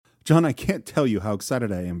John, I can't tell you how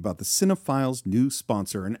excited I am about the Cinephiles' new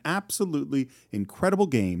sponsor, an absolutely incredible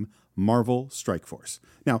game, Marvel Strike Force.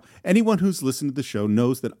 Now, anyone who's listened to the show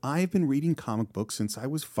knows that I've been reading comic books since I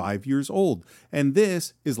was 5 years old, and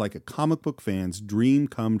this is like a comic book fan's dream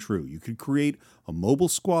come true. You could create a mobile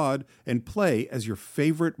squad and play as your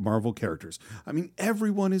favorite Marvel characters. I mean,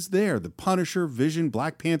 everyone is there. The Punisher, Vision,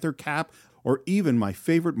 Black Panther, Cap, or even my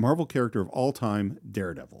favorite Marvel character of all time,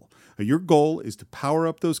 Daredevil. Your goal is to power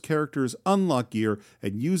up those characters, unlock gear,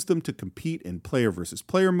 and use them to compete in player versus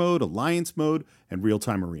player mode, alliance mode, and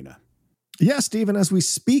real-time arena. Yes, Stephen, as we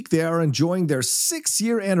speak, they are enjoying their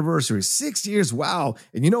 6-year anniversary. 6 years, wow.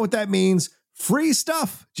 And you know what that means? Free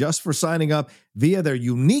stuff just for signing up via their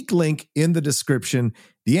unique link in the description.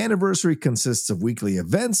 The anniversary consists of weekly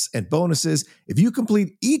events and bonuses. If you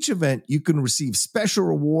complete each event, you can receive special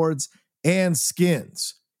rewards and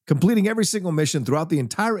skins. Completing every single mission throughout the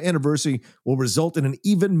entire anniversary will result in an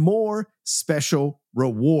even more special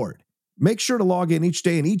reward. Make sure to log in each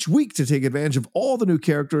day and each week to take advantage of all the new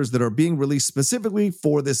characters that are being released specifically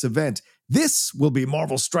for this event. This will be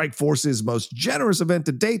Marvel Strike Force's most generous event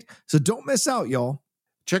to date, so don't miss out, y'all.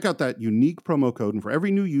 Check out that unique promo code, and for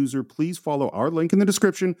every new user, please follow our link in the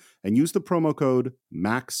description and use the promo code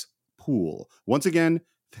MAXPOOL. Once again,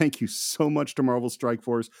 thank you so much to Marvel Strike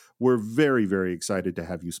Force. We're very, very excited to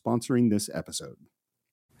have you sponsoring this episode.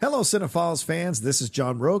 Hello, Cinephiles fans. This is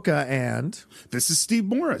John Roca, and this is Steve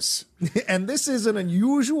Morris. And this is an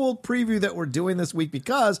unusual preview that we're doing this week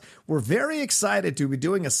because we're very excited to be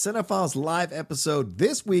doing a Cinephiles live episode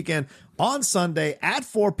this weekend on Sunday at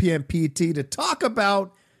 4 p.m. PT to talk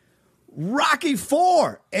about Rocky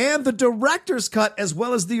IV and the director's cut as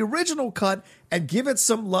well as the original cut and give it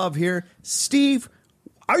some love here. Steve,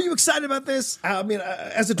 are you excited about this? I mean,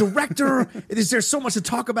 as a director, is there so much to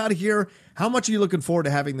talk about here? How much are you looking forward to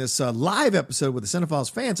having this live episode with the Cinephiles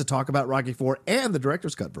fans to talk about Rocky IV and the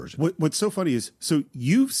director's cut version? What's so funny is, so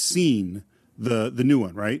you've seen the new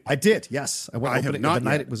one, right? I did, yes. I have not the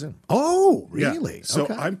night yet. it was in. Oh, really? Yeah. So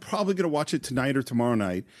okay. I'm probably going to watch it tonight or tomorrow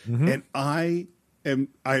night, and I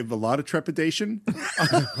have a lot of trepidation.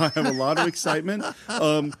 I have a lot of excitement.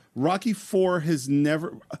 Rocky IV has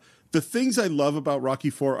never... The things I love about Rocky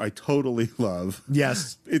IV, I totally love.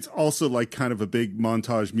 Yes. It's also like kind of a big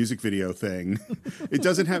montage music video thing. It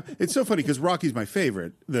doesn't have... It's so funny because Rocky's my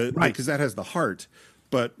favorite, because that has the heart.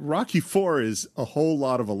 But Rocky IV is a whole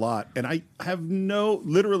lot of a lot. And I have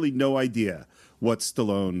literally no idea what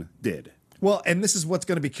Stallone did. Well, and this is what's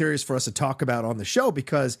going to be curious for us to talk about on the show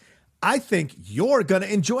because I think you're going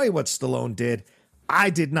to enjoy what Stallone did.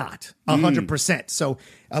 I did not, 100%. So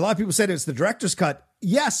a lot of people said it's the director's cut.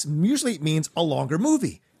 Yes, usually it means a longer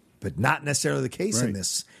movie, but not necessarily the case in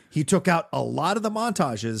this. He took out a lot of the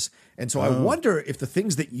montages, and so I wonder if the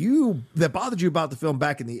things that bothered you about the film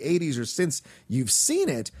back in the 80s or since you've seen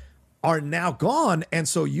it are now gone, and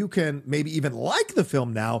so you can maybe even like the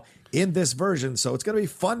film now in this version. So it's going to be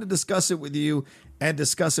fun to discuss it with you and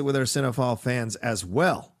discuss it with our Cinephile fans as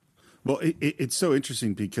well. Well, it's so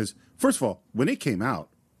interesting because, first of all, when it came out,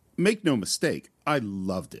 make no mistake, I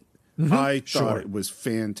loved it. I thought it was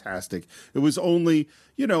fantastic. It was only,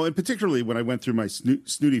 and particularly when I went through my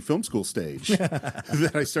snooty film school stage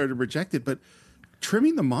that I started to reject it. But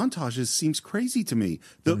trimming the montages seems crazy to me.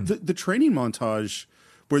 The training montage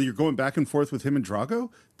where you're going back and forth with him and Drago,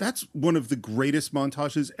 that's one of the greatest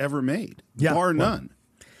montages ever made, bar none.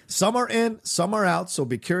 Some are in, some are out, so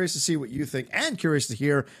be curious to see what you think and curious to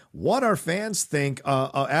hear what our fans think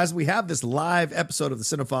as we have this live episode of the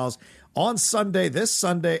Cinephiles on Sunday, this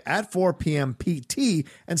Sunday at 4 p.m. PT.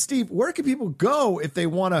 And Steve, where can people go if they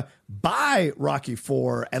want to buy Rocky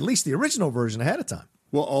IV, at least the original version, ahead of time?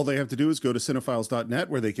 Well, all they have to do is go to cinephiles.net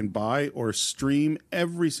where they can buy or stream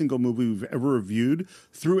every single movie we've ever reviewed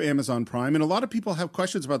through Amazon Prime. And a lot of people have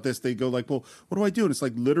questions about this. They go like, well, what do I do? And it's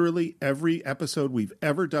like literally every episode we've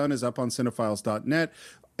ever done is up on cinephiles.net.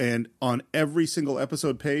 And on every single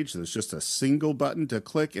episode page, there's just a single button to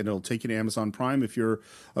click, and it'll take you to Amazon Prime if you're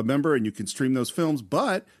a member, and you can stream those films.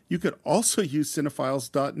 But you could also use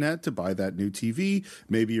cinephiles.net to buy that new TV.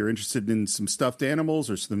 Maybe you're interested in some stuffed animals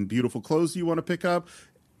or some beautiful clothes you want to pick up.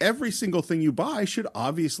 Every single thing you buy should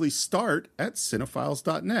obviously start at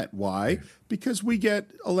cinephiles.net. Why? Because we get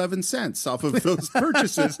 11 cents off of those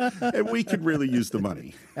purchases, and we could really use the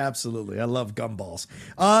money. Absolutely. I love gumballs.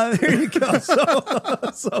 There you go.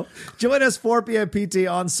 So join us 4 p.m. PT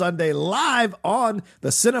on Sunday live on the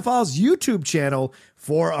Cinephiles YouTube channel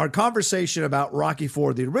for our conversation about Rocky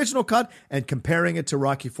IV, the original cut, and comparing it to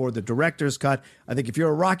Rocky IV, the director's cut. I think if you're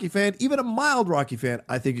a Rocky fan, even a mild Rocky fan,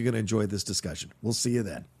 I think you're going to enjoy this discussion. We'll see you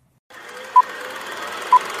then.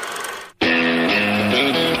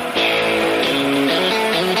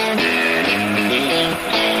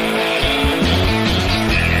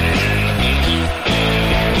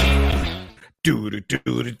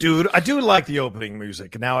 Dude, I do like the opening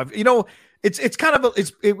music. Now, it's kind of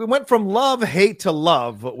it went from hate to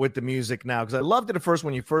love with the music now, because I loved it at first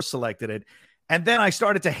when you first selected it, and then I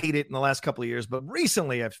started to hate it in the last couple of years. But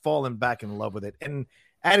recently, I've fallen back in love with it, and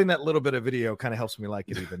adding that little bit of video kind of helps me like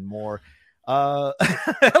it even more. Hello,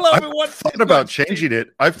 everyone. I've thought about changing it.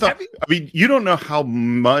 I mean, you don't know how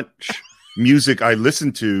much music I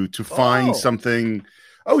listen to find something.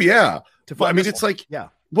 Oh yeah. It's like, yeah.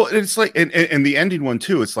 Well, it's like, and the ending one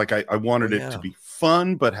too. It's like I wanted it to be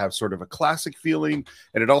fun, but have sort of a classic feeling,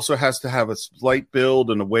 and it also has to have a slight build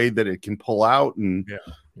and a way that it can pull out, and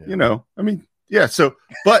So,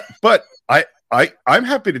 but I'm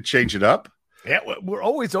happy to change it up. Yeah, we're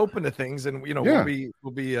always open to things, and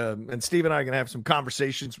we'll be and Steve and I are gonna have some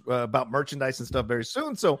conversations about merchandise and stuff very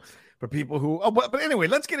soon. So for people who, but anyway,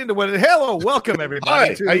 let's get into what. Hello, welcome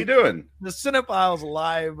everybody. Hi, how you doing? The Cinephiles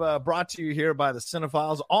Live, brought to you here by the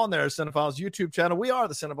Cinephiles on their Cinephiles YouTube channel. We are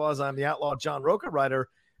the Cinephiles. I'm the Outlaw John Roca, writer,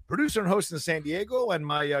 producer, and host in San Diego, and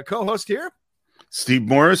my co-host here, Steve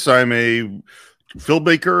Morris. I'm a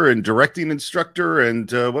filmmaker and directing instructor,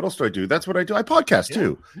 and what else do I do? That's what I do. I podcast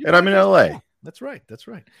too, and I'm in LA. That's right.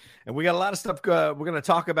 And we got a lot of stuff we're going to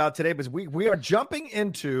talk about today, but we are jumping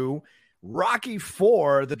into Rocky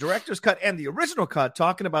IV, the director's cut and the original cut,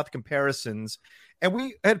 talking about the comparisons. And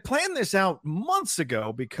we had planned this out months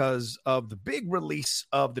ago because of the big release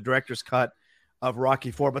of the director's cut of Rocky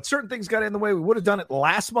IV, but certain things got in the way. We would have done it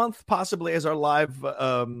last month, possibly as our live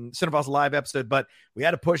Cinephiles Live episode, but we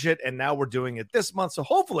had to push it, and now we're doing it this month. So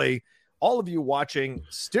hopefully all of you watching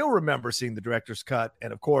still remember seeing the director's cut,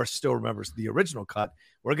 and of course still remembers the original cut.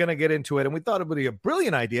 We're going to get into it, and we thought it would be a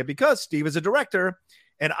brilliant idea because Steve is a director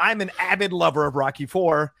and I'm an avid lover of Rocky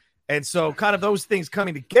IV. And so kind of those things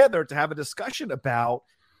coming together to have a discussion about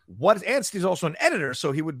and Steve's also an editor,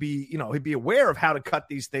 so he would be, he'd be aware of how to cut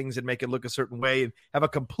these things and make it look a certain way and have a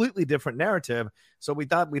completely different narrative. So we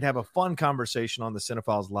thought we'd have a fun conversation on the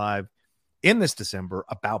Cinephiles Live in this December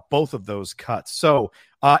about both of those cuts. So,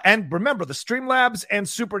 and remember, the Streamlabs and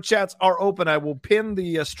Super Chats are open. I will pin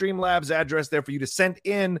the Streamlabs address there for you to send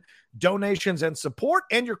in donations and support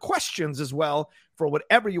and your questions as well for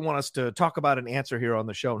whatever you want us to talk about and answer here on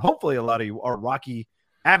the show. And hopefully a lot of you are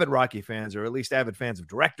avid Rocky fans, or at least avid fans of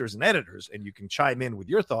directors and editors, and you can chime in with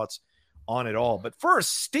your thoughts on it all. But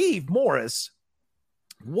first, Steve Morris,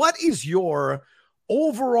 what is your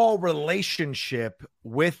overall relationship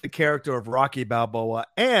with the character of Rocky Balboa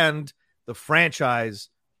and the franchise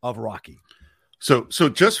of Rocky? So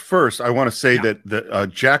just first, I want to say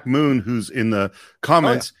that Jack Moon, who's in the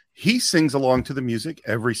comments, he sings along to the music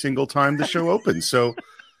every single time the show opens. So,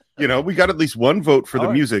 we got at least one vote for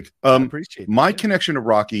the music. I appreciate my connection to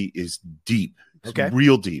Rocky is deep. It's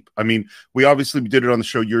real deep. I mean, we obviously did it on the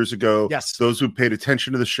show years ago. Yes. Those who paid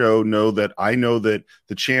attention to the show know that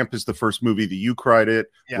The Champ is the first movie that you cried at.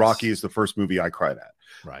 Yes. Rocky is the first movie I cried at.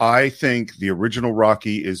 Right. I think the original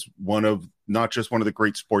Rocky is not just one of the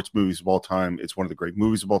great sports movies of all time. It's one of the great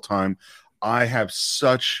movies of all time. I have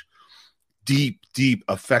such deep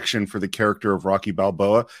affection for the character of Rocky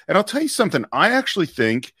Balboa. And I'll tell you something. I actually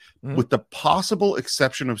think, with the possible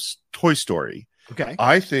exception of Toy Story,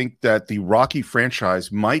 I think that the Rocky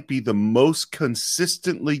franchise might be the most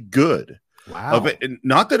consistently good of it. And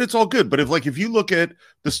not that it's all good, but if you look at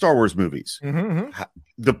the Star Wars movies,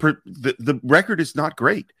 the record is not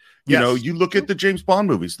great. You look at the James Bond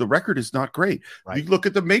movies, the record is not great. Right. You look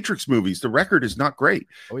at the Matrix movies, the record is not great.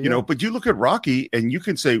 But you look at Rocky and you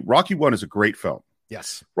can say Rocky 1 is a great film.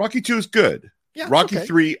 Yes. Rocky 2 is good. Yeah, Rocky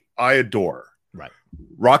 3, I adore. Right.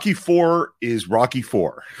 Rocky 4 is Rocky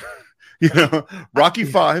 4. Rocky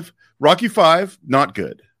 5, not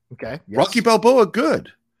good. Okay. Yes. Rocky Balboa,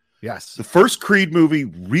 good. Yes. The first Creed movie,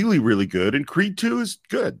 really, really good. And Creed 2 is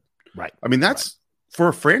good. Right. I mean, that's for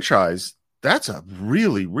a franchise, that's a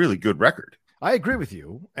really, really good record. I agree with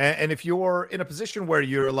you. And if you're in a position where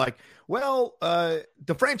you're like,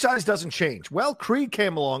 the franchise doesn't change. Well, Creed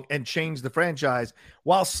came along and changed the franchise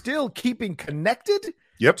while still keeping connected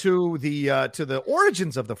to the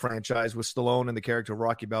origins of the franchise, with Stallone and the character of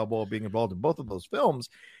Rocky Balboa being involved in both of those films.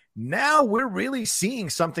 Now we're really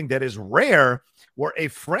seeing something that is rare, where a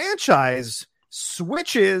franchise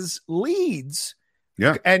switches leads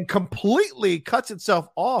and completely cuts itself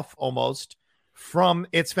off almost from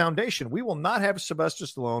its foundation. We will not have Sylvester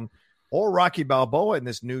Stallone or Rocky Balboa in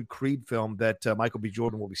this new Creed film that Michael B.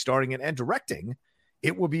 Jordan will be starring in and directing.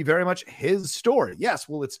 It will be very much his story. Yes,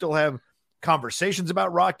 will it still have conversations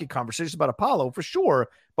about Rocky, conversations about Apollo for sure,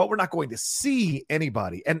 but we're not going to see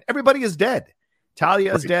anybody. And everybody is dead.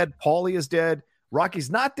 Talia is dead. Paulie is dead. Rocky's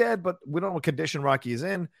not dead, but we don't know what condition Rocky is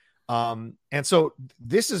in. And so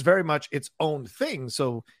this is very much its own thing.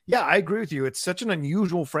 So yeah, I agree with you. It's such an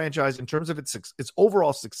unusual franchise in terms of its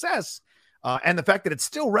overall success, and the fact that it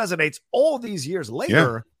still resonates all these years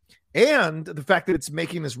later, and the fact that it's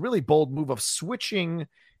making this really bold move of switching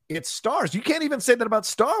its stars. You can't even say that about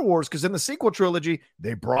Star Wars, because in the sequel trilogy,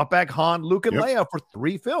 they brought back Han, Luke, and Leia for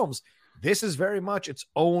 3 films. This is very much its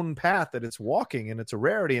own path that it's walking, and it's a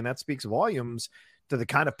rarity, and that speaks volumes to the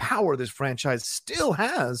kind of power this franchise still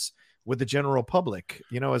has with the general public.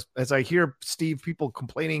 You know, as I hear, Steve, people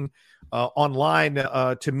complaining online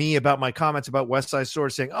to me about my comments about West Side Story,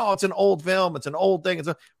 saying, oh, it's an old film, it's an old thing.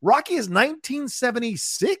 Rocky is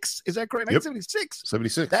 1976. Is that correct? 1976.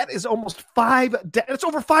 76. That is almost it's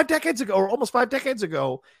over 5 decades ago, or almost 5 decades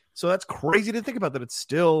ago. So that's crazy to think about, that it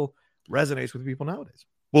still resonates with people nowadays.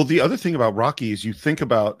 Well, the other thing about Rocky is you think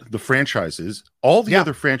about the franchises, all the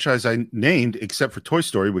other franchise I named, except for Toy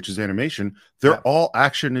Story, which is animation, they're all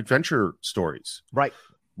action adventure stories. Right.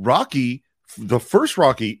 Rocky, the first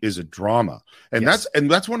Rocky, is a drama. And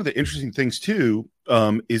that's one of the interesting things too,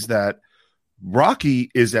 is that Rocky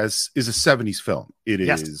is a 70s film. It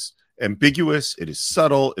is ambiguous, it is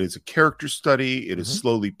subtle, it is a character study, it is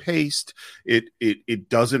slowly paced, it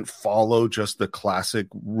doesn't follow just the classic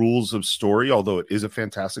rules of story, although it is a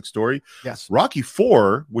fantastic story. Rocky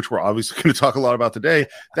IV, which we're obviously going to talk a lot about today,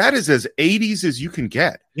 that is as 80s as you can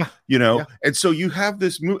get. And so you have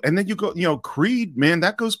this move, and then you go, Creed, man,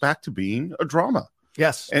 that goes back to being a drama.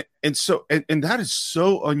 And so that is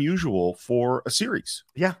so unusual for a series.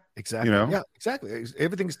 Exactly. Yeah, exactly.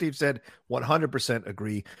 Everything Steve said, 100%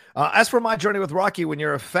 agree. As for my journey with Rocky, when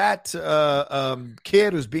you're a fat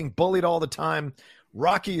kid who's being bullied all the time,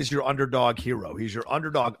 Rocky is your underdog hero. He's your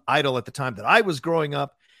underdog idol at the time that I was growing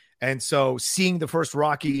up. And so seeing the first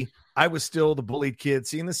Rocky, I was still the bullied kid.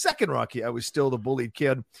 Seeing the second Rocky, I was still the bullied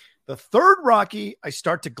kid. The third Rocky, I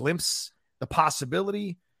start to glimpse the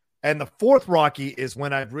possibility. And the fourth Rocky is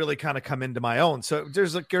when I've really kind of come into my own. So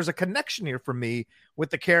there's a connection here for me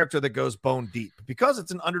with the character that goes bone deep, because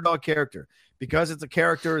it's an underdog character, because it's a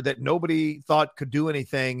character that nobody thought could do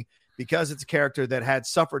anything, because it's a character that had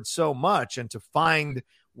suffered so much, and to find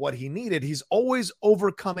what he needed, he's always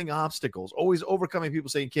overcoming obstacles, always overcoming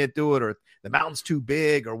people saying you can't do it, or the mountain's too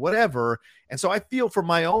big, or whatever. And so I feel, for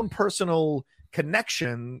my own personal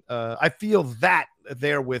connection, I feel that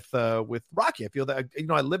there with Rocky. I feel that,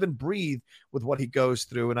 I live and breathe with what he goes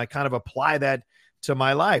through, and I kind of apply that to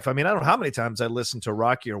my life. I mean, I don't know how many times I listened to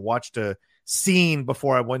Rocky or watched a scene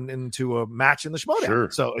before I went into a match in the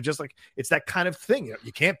Schmoedown. So it's just like, it's that kind of thing.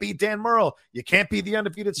 You can't beat Dan Murrell, you can't beat the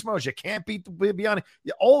undefeated Schmoes, you can't beat the Beyond.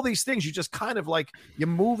 All these things, you just kind of like, you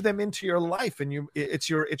move them into your life, and it's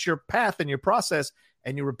your path and your process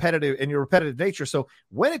and your repetitive nature. So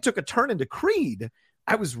when it took a turn into Creed,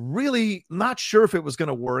 I was really not sure if it was going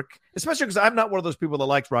to work, especially because I'm not one of those people that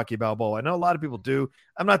likes Rocky Balboa. I know a lot of people do.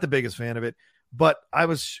 I'm not the biggest fan of it, but I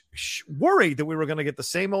was worried that we were going to get the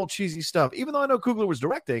same old cheesy stuff, even though I know Coogler was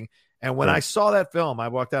directing. And when I saw that film, I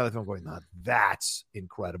walked out of the film going, that's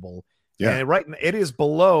incredible. And it is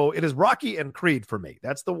Rocky and Creed for me.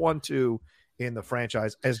 That's the 1-2 in the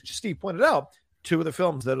franchise. As Steve pointed out, 2 of the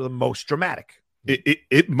films that are the most dramatic.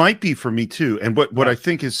 It might be for me too. And what I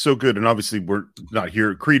think is so good, and obviously we're not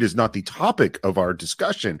here, Creed is not the topic of our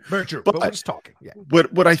discussion. Very true, but we're just talking.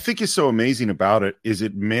 What I think is so amazing about it is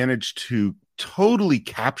it managed to totally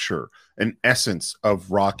capture an essence of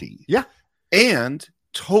Rocky. And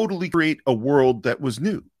totally create a world that was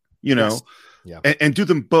new, and do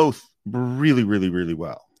them both really, really, really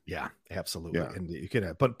well. Yeah, absolutely. And you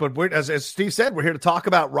could, but we're, as Steve said, we're here to talk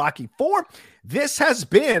about Rocky IV. This has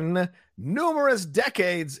been numerous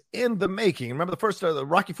decades in the making. Remember, the first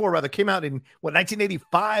Rocky IV came out in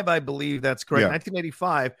 1985, I believe that's correct.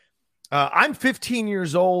 1985. I'm 15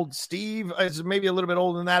 years old. Steve is maybe a little bit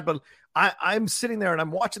older than that, but I'm sitting there and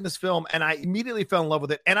I'm watching this film, and I immediately fell in love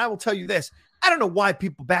with it. And I will tell you this: I don't know why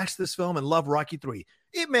people bash this film and love Rocky III.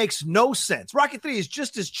 It makes no sense. Rocky III is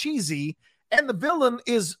just as cheesy, and the villain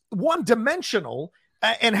is one-dimensional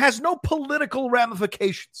and has no political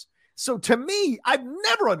ramifications. So to me, I've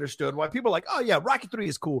never understood why people are like, oh yeah, Rocky III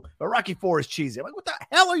is cool, but Rocky IV is cheesy. I'm like, what the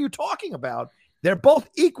hell are you talking about? They're both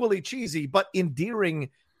equally cheesy, but endearing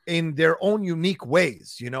in their own unique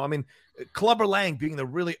ways. I mean, Clubber Lang being the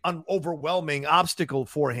really overwhelming obstacle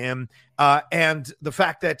for him, and the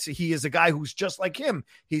fact that he is a guy who's just like him.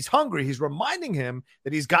 He's hungry. He's reminding him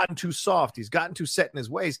that he's gotten too soft. He's gotten too set in his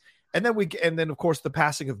ways. And then of course the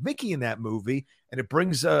passing of Mickey in that movie, and it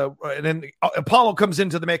brings and then Apollo comes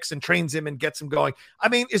into the mix and trains him and gets him going. I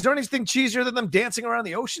mean, is there anything cheesier than them dancing around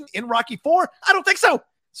the ocean in Rocky IV? I don't think so.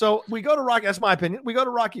 So we go to Rocky. That's my opinion. We go to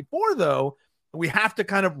Rocky IV though, We have to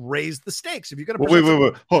kind of raise the stakes. If you're going to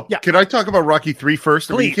wait. Hold. Yeah. Can I talk about Rocky 3 first?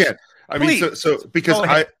 Please. You can't. I mean, so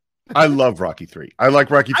because I love Rocky 3. I like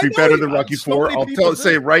Rocky 3 better than Rocky 4. I'll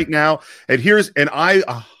say right now. And I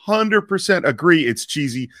 100% agree it's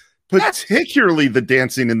cheesy. Particularly the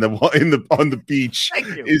dancing on the beach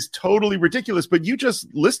is totally ridiculous. But you just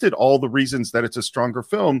listed all the reasons that it's a stronger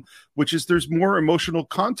film, which is there's more emotional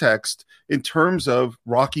context in terms of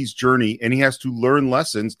Rocky's journey, and he has to learn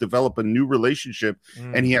lessons, develop a new relationship,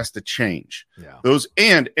 and he has to change. Those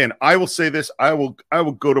and I will say this: I will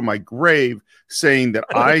go to my grave saying that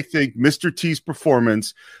I think Mr. T's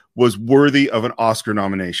performance was worthy of an Oscar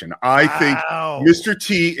nomination. I think Mr.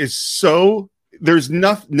 T is so. There's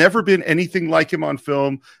never been anything like him on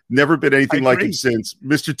film, never been anything like him since.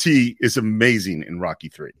 Mr. T is amazing in Rocky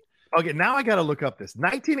 3. Okay, now I got to look up this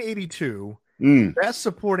 1982 Best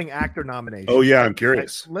Supporting Actor nomination. Oh yeah, I'm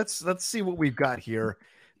curious. Let's see what we've got here.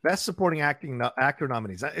 Best Supporting Actor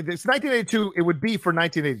nominees. If it's 1982, it would be for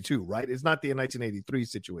 1982, right? It's not the 1983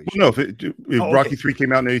 situation. No, if Rocky 3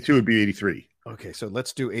 came out in 82, it would be 83. Okay, so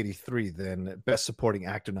let's do 83 then. Best Supporting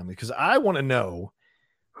Actor nominee, because I want to know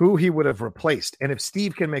who he would have replaced, and if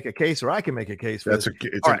Steve can make a case or I can make a case for it's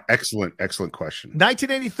an excellent question.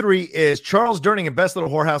 1983 is Charles Durning in Best Little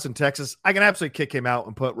Whorehouse in Texas. I can absolutely kick him out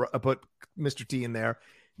and put Mr. T in there.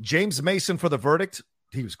 James Mason for The Verdict.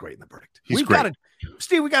 He was great in The Verdict. He's great.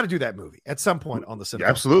 Steve, we got to do that movie at some point on the cinema.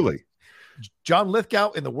 Absolutely. John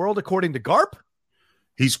Lithgow in The World According to Garp.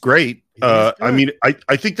 He's great. I mean,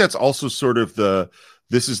 I think that's also sort of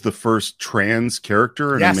this is the first trans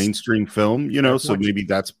character in a mainstream film, so maybe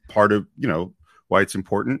that's part of, why it's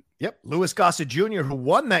important. Yep. Louis Gossett Jr., who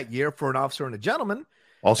won that year for An Officer and a Gentleman.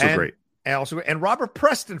 Also great. And Robert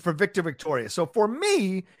Preston for Victor Victoria. So for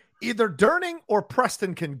me, either Durning or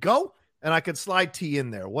Preston can go, and I could slide T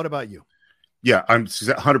in there. What about you? Yeah, I'm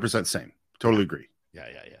 100% same. Totally agree. Yeah.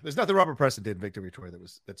 There's nothing Robert Preston did in Victor Victoria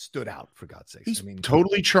that stood out, for God's sake. He's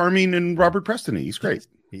totally charming in Robert Preston. He's great.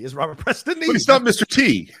 He is Robert Preston. But he's not Mr.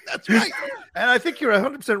 T. That's right. And I think you're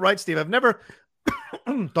 100% right, Steve. I've never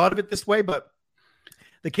thought of it this way, but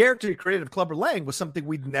the character he created of Clubber Lang was something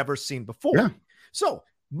we'd never seen before. Yeah. So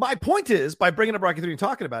my point is, by bringing up Rocky 3 and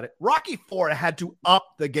talking about it, Rocky 4 had to up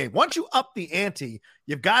the game. Once you up the ante,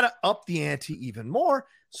 you've got to up the ante even more.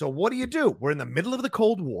 So what do? We're in the middle of the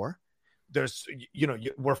Cold War. There's,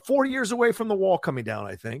 we're 4 years away from the wall coming down,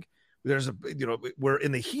 I think. We're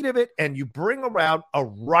in the heat of it, and you bring around a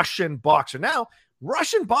Russian boxer. Now,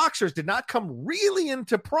 Russian boxers did not come really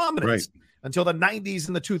into prominence until the 90s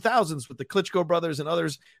and the 2000s with the Klitschko brothers and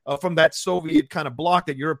others from that Soviet kind of bloc,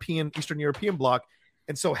 that Eastern European bloc.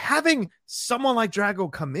 And so having someone like Drago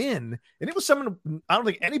come in, and it was someone I don't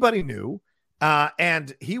think anybody knew,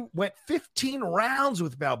 and he went 15 rounds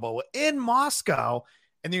with Balboa in Moscow.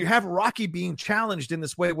 And then you have Rocky being challenged in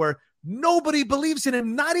this way where nobody believes in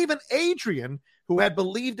him, not even Adrian, who had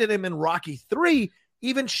believed in him in Rocky 3.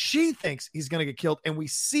 Even she thinks he's going to get killed. And we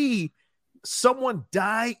see someone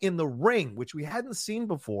die in the ring, which we hadn't seen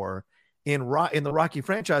before in the Rocky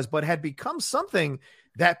franchise, but had become something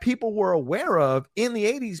that people were aware of in the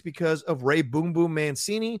 80s because of Ray Boom Boom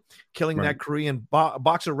Mancini killing that Korean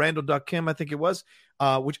boxer, Randall Duck Kim, I think it was.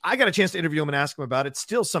 Which I got a chance to interview him and ask him about. It's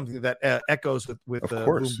still something that echoes with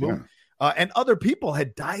Boom Boom. And other people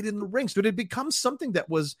had died in the ring. So it had become something that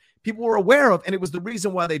people were aware of. And it was the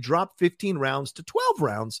reason why they dropped 15 rounds to 12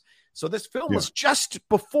 rounds. So this film was just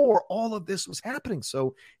before all of this was happening.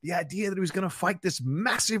 So the idea that he was going to fight this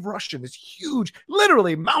massive Russian, this huge,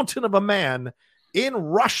 literally mountain of a man in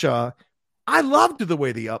Russia, I loved the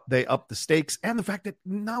way they upped the stakes, and the fact that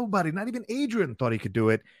nobody, not even Adrian, thought he could do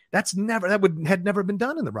it. That had never been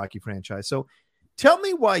done in the Rocky franchise. So tell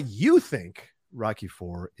me why you think Rocky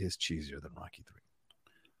 4 is cheesier than Rocky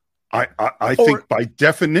 3. I think by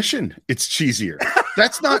definition it's cheesier.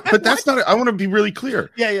 That's not I want to be really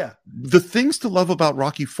clear. Yeah. The things to love about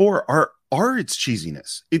Rocky 4 are its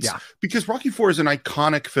cheesiness. It's because Rocky 4 is an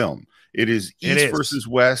iconic film. It is East versus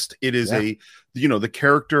West. It is the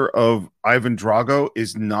character of Ivan Drago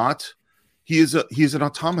is not, he is an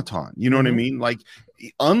automaton. You know what I mean? Like,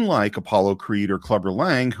 unlike Apollo Creed or Clubber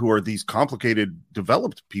Lang, who are these complicated,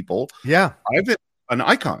 developed people. Yeah. Ivan, an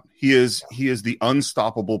icon. He is the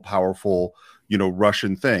unstoppable, powerful,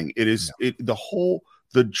 Russian thing. It is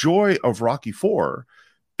the joy of Rocky 4.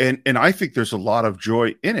 And I think there's a lot of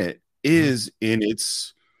joy in it is in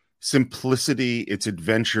its simplicity, its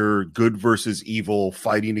adventure, good versus evil,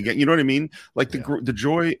 fighting again. You know what I mean? Like the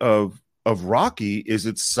joy of Rocky is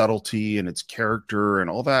its subtlety and its character and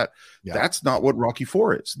all that. Yeah. That's not what Rocky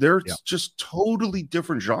 4 is. They're just totally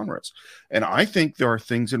different genres. And I think there are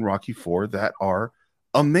things in Rocky 4 that are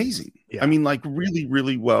amazing. Yeah. I mean, like really,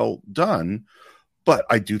 really well done. But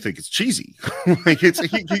I do think it's cheesy. Like it's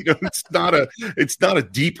not a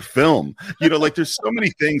deep film. Like there's so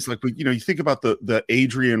many things. Like you think about the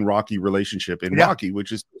Adrian Rocky relationship in Rocky,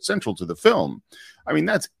 which is central to the film. I mean,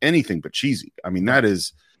 that's anything but cheesy. I mean, that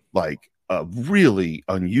is like a really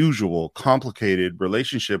unusual, complicated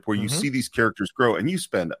relationship where you see these characters grow, and you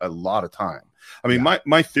spend a lot of time. I mean,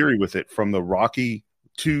 my theory with it from the Rocky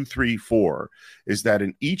 2, 3, 4 is that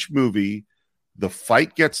in each movie, the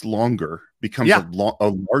fight gets longer, becomes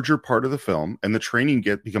a larger part of the film, and the training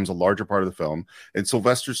becomes a larger part of the film, and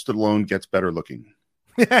Sylvester Stallone gets better looking.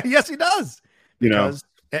 Yes, he does. Because,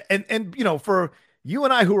 and for you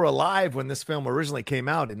and I who were alive when this film originally came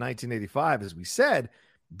out in 1985, as we said,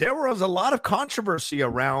 there was a lot of controversy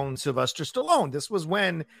around Sylvester Stallone. This was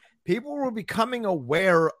when people were becoming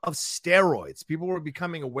aware of steroids. People were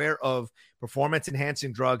becoming aware of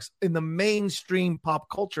performance-enhancing drugs in the mainstream pop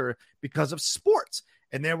culture because of sports.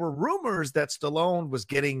 And there were rumors that Stallone was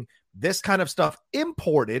getting this kind of stuff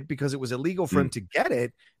imported because it was illegal for him to get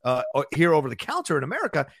it here over the counter in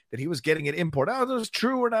America, that he was getting it imported. I don't know if it was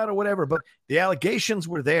true or not or whatever, but the allegations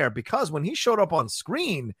were there because when he showed up on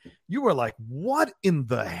screen, you were like, what in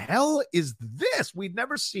the hell is this? We'd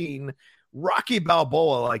never seen Rocky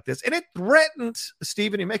Balboa like this. And it threatened,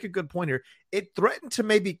 Stephen, you make a good point here, it threatened to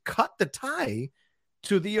maybe cut the tie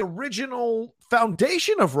to the original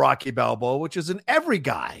foundation of Rocky Balboa, which is an every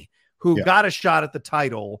guy who got a shot at the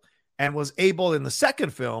title and was able in the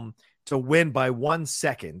second film to win by 1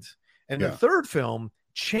 second. And the third film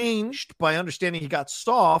changed by understanding he got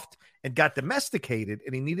soft and got domesticated,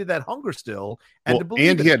 and he needed that hunger still. And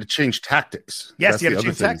he had to change tactics. Yes, he had to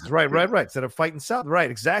change tactics. Right. Instead of fighting south. Right,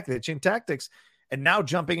 exactly. They changed tactics. And now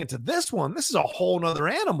jumping into this one, this is a whole nother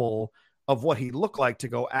animal of what he looked like to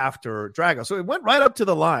go after Drago. So it went right up to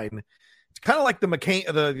the line. It's kind of like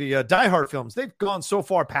the Die Hard films. They've gone so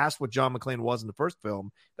far past what John McClane was in the first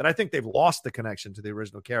film that I think they've lost the connection to the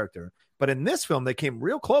original character. But in this film, they came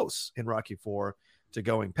real close in Rocky IV to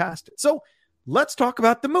going past it. So let's talk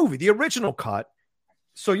about the movie, the original cut.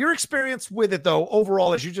 So your experience with it, though,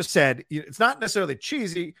 overall, as you just said, it's not necessarily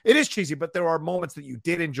cheesy. It is cheesy, but there are moments that you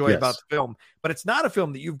did enjoy about the film. But it's not a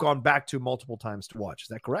film that you've gone back to multiple times to watch. Is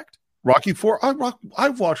that correct? Rocky IV,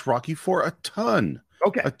 I've watched Rocky IV a ton.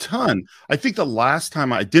 Okay. A ton. I think the last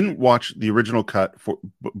time I didn't watch the original cut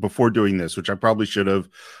before doing this, which I probably should have.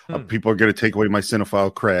 People are going to take away my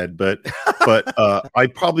cinephile cred, but I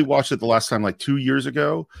probably watched it the last time like 2 years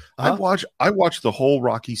ago. I watch the whole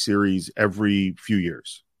Rocky series every few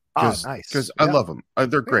years. Nice. Because I love them.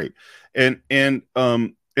 They're great. And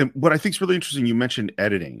what I think is really interesting, you mentioned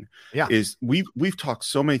editing. Is we've talked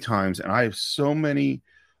so many times, and I have so many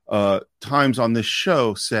times on this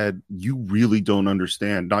show said, you really don't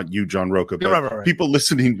understand, not you, John Roca, but people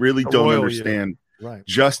listening really don't understand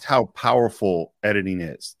just how powerful editing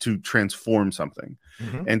is to transform something.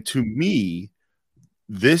 And to me,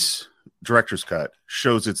 this director's cut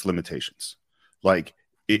shows its limitations. Like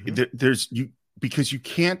because you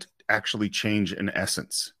can't actually change an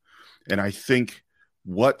essence. And I think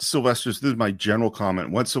this is my general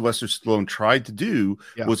comment, what Sylvester Stallone tried to do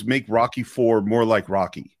was make Rocky IV more like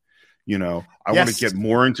Rocky. I want to get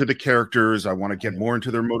more into the characters. I want to get more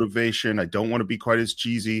into their motivation. I don't want to be quite as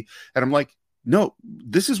cheesy. And I'm like, no,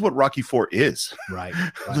 this is what Rocky IV is. Right.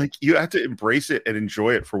 Like, you have to embrace it and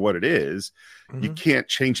enjoy it for what it is. You can't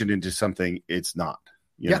change it into something it's not.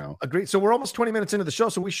 You know? Agreed. So we're almost 20 minutes into the show,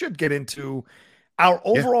 so we should get into our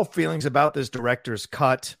overall feelings about this director's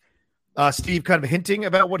cut. Steve kind of hinting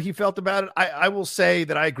about what he felt about it. I will say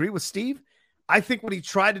that I agree with Steve. I think what he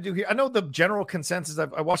tried to do here, I know the general consensus,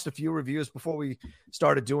 I watched a few reviews before we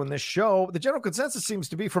started doing this show. The general consensus seems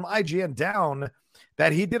to be from IGN down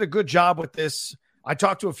that he did a good job with this. I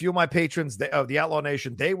talked to a few of my patrons of the Outlaw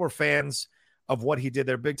Nation. They were fans of what he did.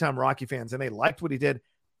 They're big time Rocky fans, and they liked what he did.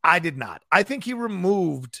 I did not. I think he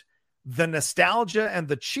removed the nostalgia and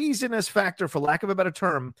the cheesiness factor, for lack of a better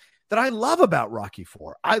term, that I love about Rocky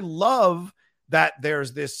IV. I love that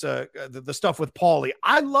there's this, the stuff with Paulie.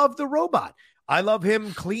 I love the robot. I love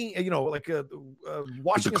him clean,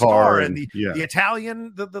 washing his car and the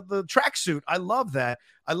Italian, the tracksuit. I love that.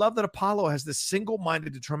 I love that Apollo has this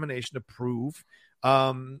single-minded determination to prove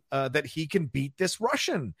that he can beat this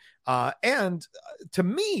Russian. And to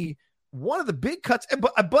me, one of the big cuts,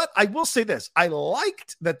 but I will say this, I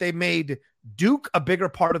liked that they made Duke a bigger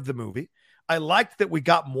part of the movie. I liked that we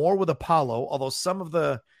got more with Apollo, although some of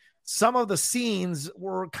the scenes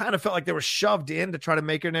were kind of felt like they were shoved in to try to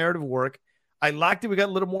make a narrative work. I liked that we got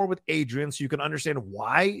a little more with Adrian, so you can understand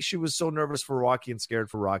why she was so nervous for Rocky and scared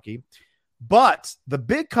for Rocky. But the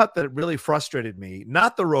big cut that really frustrated me,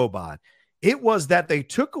 not the robot, it was that they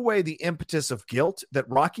took away the impetus of guilt that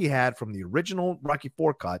Rocky had from the original Rocky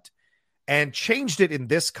 4 cut and changed it in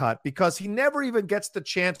this cut because he never even gets the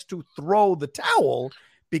chance to throw the towel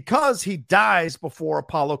because he dies before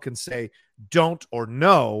Apollo can say don't or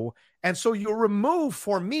no. And so you remove,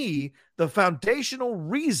 for me, the foundational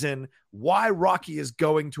reason why Rocky is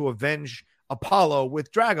going to avenge Apollo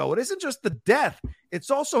with Drago. It isn't just the death.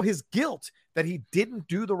 It's also his guilt that he didn't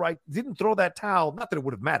throw that towel. Not that it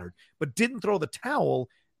would have mattered, but didn't throw the towel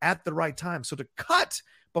at the right time. So to cut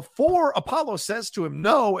before Apollo says to him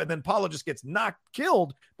no, and then Apollo just gets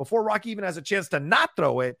killed before Rocky even has a chance to not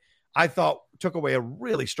throw it, I thought took away a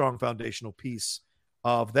really strong foundational piece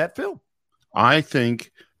of that film. I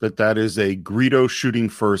think that is a Greedo shooting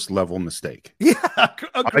first level mistake. Yeah,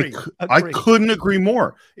 agree. I couldn't agree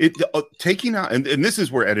more. It taking out, and this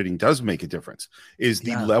is where editing does make a difference, is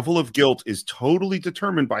the level of guilt is totally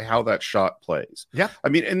determined by how that shot plays. Yeah. I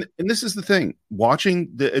mean, and this is the thing, watching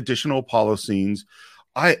the additional Apollo scenes,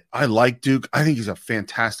 I like Duke. I think he's a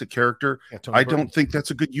fantastic character. Yeah, I don't think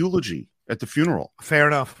that's a good eulogy at the funeral. Fair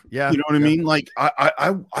enough. Yeah. You know what I mean? Like,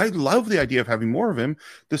 I love the idea of having more of him.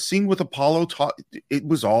 The scene with Apollo,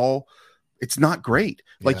 it's not great.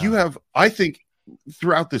 Like you have, I think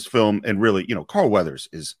throughout this film, and really, Carl Weathers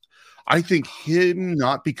is, I think him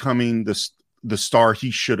not becoming the star he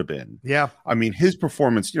should have been. Yeah. I mean, his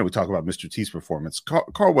performance, we talk about Mr. T's performance.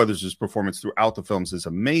 Carl Weathers' performance throughout the films is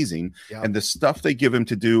amazing. Yeah. And the stuff they give him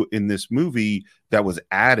to do in this movie that was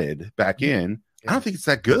added back in, I don't think it's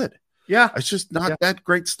that good. Yeah. It's just not that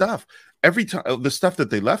great stuff. Every time the stuff that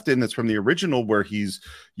they left in that's from the original where he's,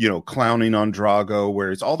 clowning on Drago,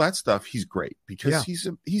 where it's all that stuff, he's great because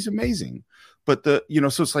he's amazing. But so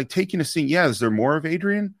it's like taking a scene. Yeah. Is there more of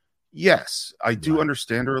Adrian? Yes. I do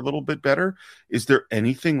understand her a little bit better. Is there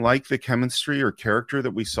anything like the chemistry or character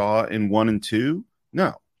that we saw in 1 and 2?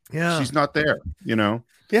 No. Yeah. She's not there,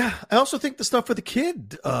 Yeah, I also think the stuff with the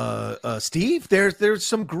kid, Steve. There's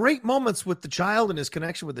some great moments with the child and his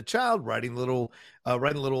connection with the child, riding a little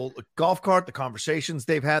golf cart, the conversations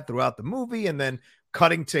they've had throughout the movie, and then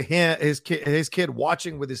cutting to his kid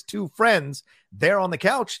watching with his two friends there on the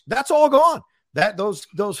couch. That's all gone.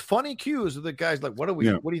 Those funny cues of the guys like, what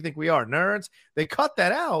do you think we are, nerds? They cut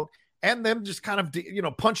that out. And them just kind of,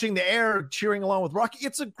 punching the air, cheering along with Rocky.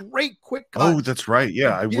 It's a great quick cut. Oh, that's right.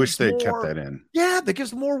 Yeah, I wish they had kept that in. Yeah, that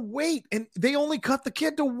gives more weight. And they only cut the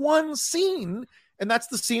kid to one scene, and that's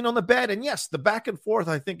the scene on the bed. And yes, the back and forth,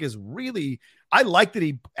 I think, is really – I like that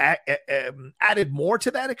he added more to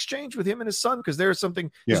that exchange with him and his son, because there's a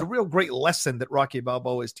real great lesson that Rocky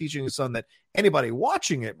Balboa is teaching his son that anybody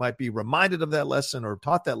watching it might be reminded of that lesson or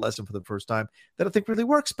taught that lesson for the first time that I think really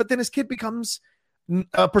works. But then his kid becomes –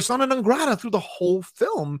 persona non grata through the whole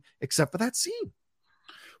film, except for that scene.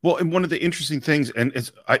 Well, and one of the interesting things,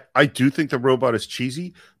 and I do think the robot is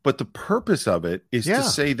cheesy, but the purpose of it is to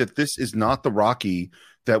say that this is not the Rocky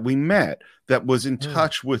that we met, that was in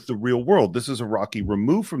touch with the real world. This is a Rocky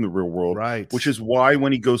removed from the real world, right? Which is why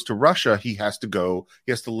when he goes to Russia, he has to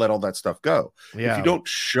let all that stuff go. Yeah. If you don't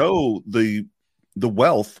show the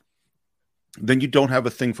wealth, then you don't have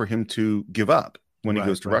a thing for him to give up when he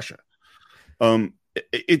goes to Russia.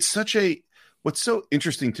 It's what's so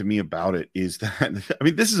interesting to me about it is that, I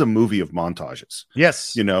mean, this is a movie of montages.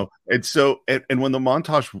 Yes. And so, and when the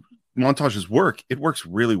montages work, it works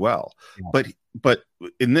really well. Yeah. But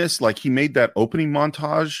in this, like, he made that opening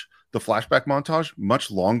montage, the flashback montage, much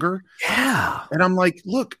longer. Yeah. And I'm like,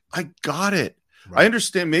 look, I got it. Right. I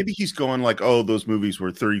understand. Maybe he's going like, oh, those movies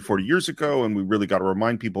were 30, 40 years ago, and we really got to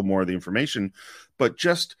remind people more of the information. But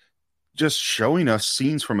just showing us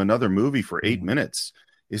scenes from another movie for 8 minutes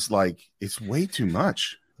is like, it's way too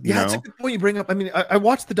much. It's a good point you bring up. I mean, I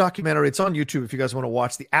watched the documentary. It's on YouTube if you guys want to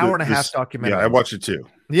watch the hour and a half documentary. Yeah, I watched it too.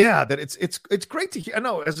 Yeah, that it's great to hear. I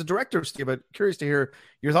know, as a director, Steve, I'm curious to hear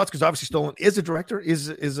your thoughts, because obviously Stolen is a director,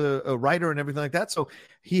 is a writer and everything like that. So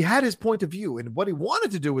he had his point of view, and what he wanted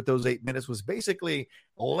to do with those 8 minutes was basically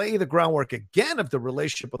lay the groundwork again of the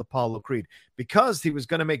relationship with Apollo Creed, because he was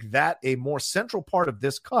going to make that a more central part of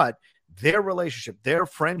this cut, their relationship, their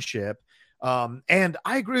friendship. And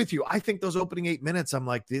I agree with you. I think those opening 8 minutes, I'm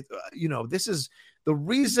like, this is the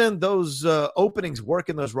reason those openings work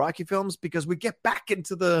in those Rocky films, because we get back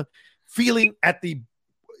into the feeling at the,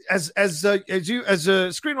 as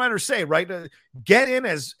screenwriters say, right? Get in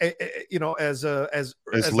as late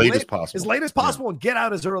as possible, and get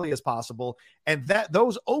out as early as possible. And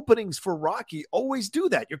those openings for Rocky always do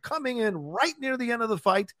that. You're coming in right near the end of the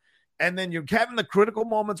fight, and then you're having the critical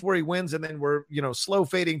moments where he wins, and then we're slow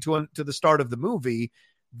fading to the start of the movie.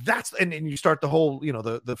 and you start the whole,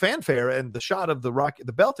 the fanfare and the shot of the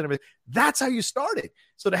belt and everything. That's how you start it.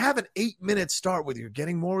 So to have an 8-minute start with you're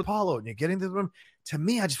getting more Apollo and you're getting to the room, to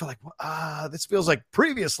me, I just feel like, this feels like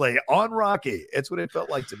previously on Rocky. It's what it felt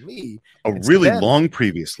like to me. Really long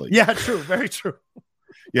previously. Yeah, true. Very true.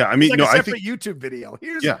 Yeah. I mean, it's like a separate YouTube video.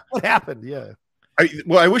 Here's what happened. Yeah.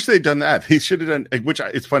 I wish they'd done that. They should have done,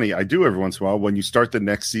 it's funny. I do every once in a while when you start the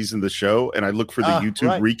next season of the show and I look for the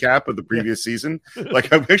YouTube recap of the previous season.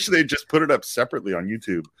 Like I wish they'd just put it up separately on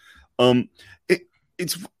YouTube. And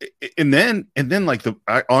then like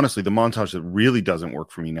honestly, the montage that really doesn't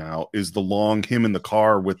work for me now is the long him in the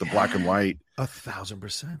car with the black and white.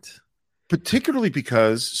 1,000%. Particularly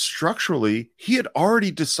because structurally he had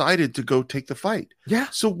already decided to go take the fight. Yeah.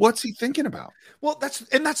 So what's he thinking about? Well,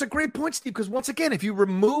 that's a great point, Steve, because once again, if you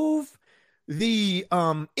remove the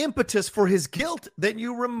impetus for his guilt, then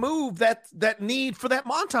you remove that need for that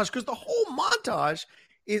montage, because the whole montage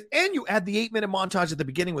is, and you add the 8-minute montage at the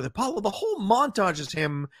beginning with Apollo, the whole montage is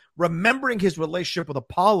him remembering his relationship with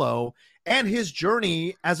Apollo and his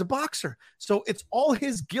journey as a boxer. So it's all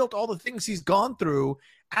his guilt, all the things he's gone through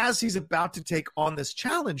as he's about to take on this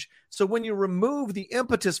challenge. So when you remove the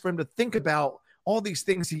impetus for him to think about all these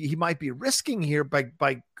things he might be risking here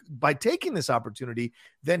by taking this opportunity,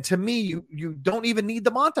 then to me, you don't even need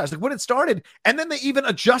the montage. Like when it started, and then they even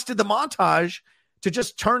adjusted the montage to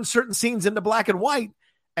just turn certain scenes into black and white,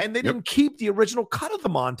 and they didn't keep the original cut of the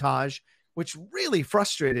montage, which really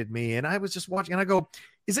frustrated me. And I was just watching, and I go,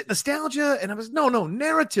 is it nostalgia? And I was, no,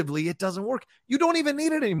 narratively, it doesn't work. You don't even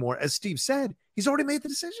need it anymore. As Steve said, he's already made the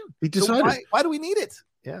decision. He decided. So why do we need it?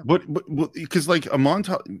 Yeah. But because like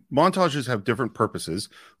montages have different purposes.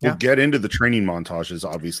 We'll get into the training montages,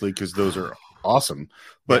 obviously, because those are awesome.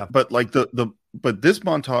 But like but this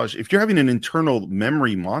montage, if you're having an internal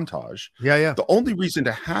memory montage, the only reason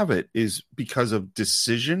to have it is because of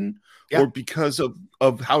decision or because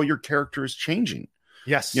of how your character is changing.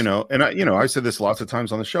 Yes. And I said this lots of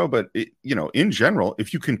times on the show, but in general,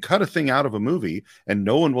 if you can cut a thing out of a movie and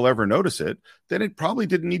no one will ever notice it, then it probably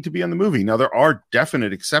didn't need to be on the movie. Now there are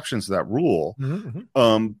definite exceptions to that rule.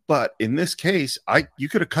 Mm-hmm. But in this case, you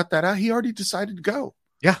could have cut that out. He already decided to go.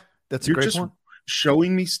 Yeah. That's a great point.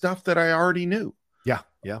 Showing me stuff that I already knew. Yeah.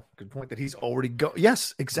 Yeah. Good point that he's already go.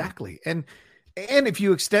 Yes, exactly. And if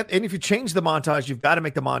you change the montage, you've got to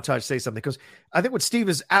make the montage say something, because I think what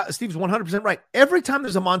Steve's 100% right. Every time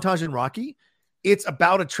there's a montage in Rocky, it's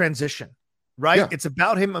about a transition, right? Yeah. It's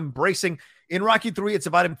about him embracing. In Rocky 3, it's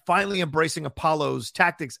about him finally embracing Apollo's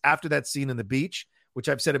tactics after that scene in the beach, which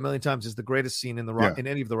I've said a million times is the greatest scene in in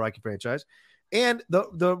any of the Rocky franchise. And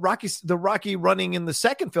the Rocky running in the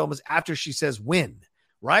second film is after she says win,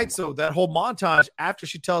 right? So that whole montage after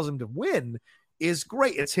she tells him to win is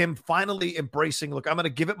great. It's him finally embracing, look, I'm going to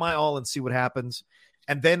give it my all and see what happens.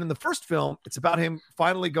 And then in the first film, it's about him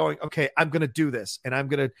finally going, okay, I'm going to do this and I'm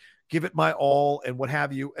going to give it my all and what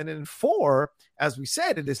have you. And in 4, as we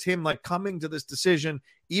said, it is him like coming to this decision,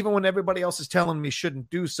 even when everybody else is telling me shouldn't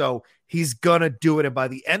do so, he's going to do it. And by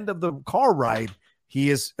the end of the car ride, he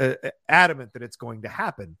is adamant that it's going to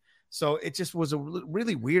happen. So it just was a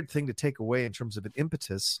really weird thing to take away in terms of an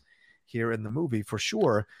impetus here in the movie for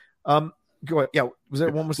sure. Go ahead. Yeah. Was there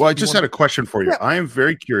one? Well, I just had a question for you. Yeah. I am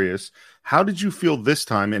very curious. How did you feel this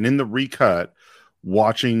time and in the recut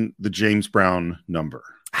watching the James Brown number?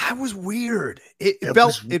 I was weird. It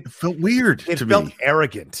felt weird. It felt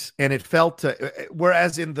arrogant, and it felt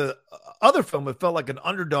whereas in the other film, it felt like an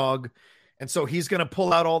underdog. And so he's going to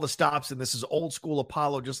pull out all the stops. And this is old school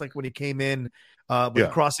Apollo, just like when he came in with the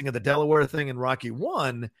crossing of the Delaware thing in Rocky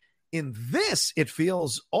 1. In this, it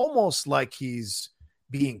feels almost like he's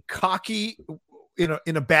being cocky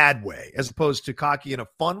in a bad way, as opposed to cocky in a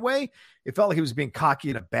fun way. It felt like he was being cocky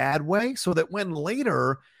in a bad way, so that when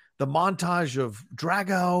later the montage of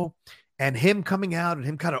Drago and him coming out and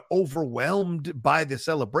him kind of overwhelmed by the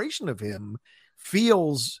celebration of him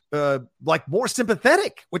feels like more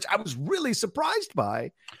sympathetic, which I was really surprised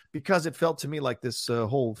by, because it felt to me like this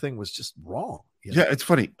whole thing was just wrong. Yeah, it's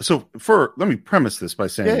funny. So let me premise this by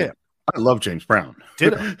saying I love James Brown.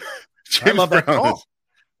 Did I? I love that call.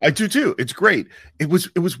 I do too. It's great. It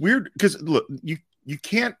was weird because look, you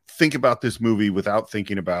can't think about this movie without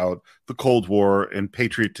thinking about the Cold War and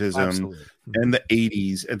patriotism and the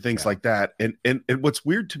 80s and things like that. And what's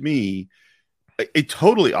weird to me, it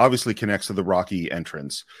totally obviously connects to the Rocky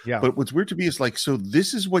entrance. Yeah. But what's weird to me is like, so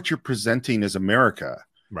this is what you're presenting as America,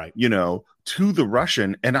 right? To the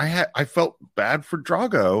Russian. And I felt bad for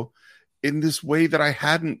Drago in this way that I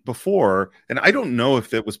hadn't before. And I don't know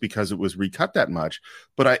if it was because it was recut that much,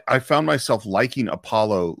 but I found myself liking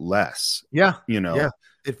Apollo less. Yeah. Yeah.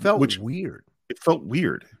 It felt weird. it felt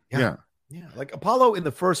weird. Yeah. Yeah. Like Apollo in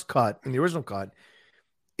the first cut, in the original cut,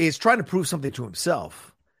 is trying to prove something to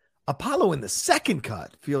himself. Apollo in the second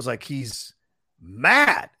cut feels like he's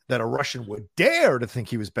mad that a Russian would dare to think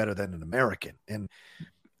he was better than an American. And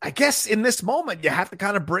I guess in this moment, you have to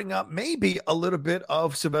kind of bring up maybe a little bit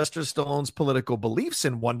of Sylvester Stallone's political beliefs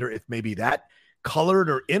and wonder if maybe that colored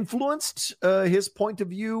or influenced his point of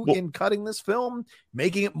view in cutting this film,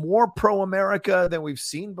 making it more pro-America than we've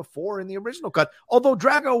seen before in the original cut. Although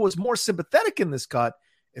Drago was more sympathetic in this cut,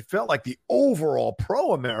 it felt like the overall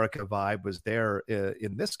pro-America vibe was there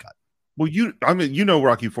in this cut. Well, you know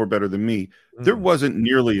Rocky IV better than me. There wasn't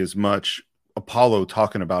nearly as much Apollo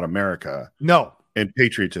talking about America. No. And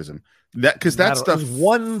patriotism. Because that stuff,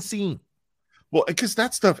 one scene. Well, because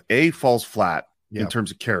that stuff, A, falls flat in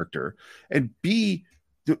terms of character, and B,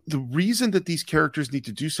 the reason that these characters need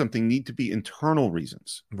to do something need to be internal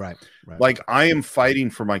reasons. Right. Like, I am fighting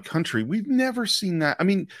for my country. We've never seen that. I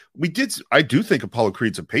mean, I do think Apollo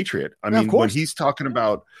Creed's a patriot. I mean, when he's talking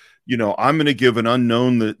about, I'm going to give an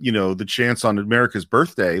unknown the chance on America's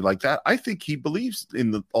birthday, like that, I think he believes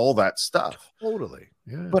in all that stuff. Totally.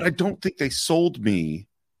 Yeah. But I don't think they sold me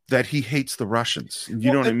that he hates the Russians.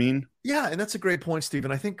 You know what I mean? Yeah, and that's a great point,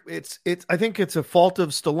 Stephen. I think it's a fault of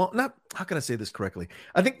Stallone. Not, how can I say this correctly?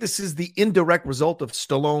 I think this is the indirect result of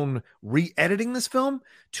Stallone re-editing this film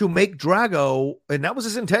to make Drago, and that was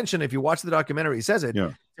his intention. If you watch the documentary, he says it.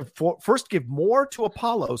 Yeah. First, give more to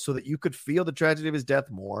Apollo so that you could feel the tragedy of his death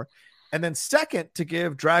more. And then second, to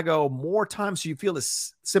give Drago more time so you feel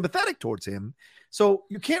sympathetic towards him. So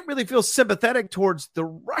you can't really feel sympathetic towards the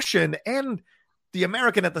Russian and the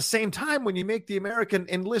American at the same time when you make the American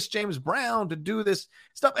enlist James Brown to do this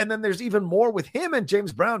stuff. And then there's even more with him and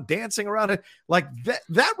James Brown dancing around it. Like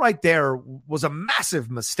that right there was a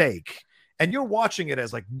massive mistake. And you're watching it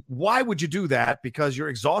as like, why would you do that? Because you're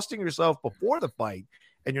exhausting yourself before the fight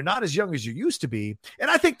and you're not as young as you used to be.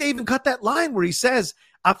 And I think they even cut that line where he says,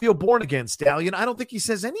 I feel born again, Stallion. I don't think he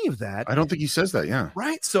says any of that. I don't think he says that. Yeah.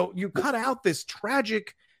 Right. So you cut out this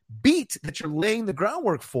tragic beat that you're laying the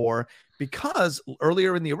groundwork for, because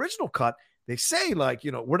earlier in the original cut, they say like,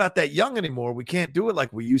 we're not that young anymore. We can't do it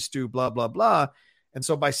like we used to, blah, blah, blah. And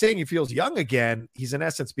so by saying he feels young again, he's in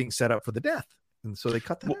essence being set up for the death. And so they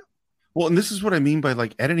cut that out. Well, and this is what I mean by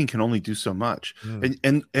like editing can only do so much.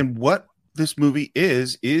 And what this movie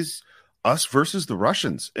is us versus the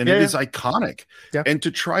Russians, and it is iconic. Yeah. And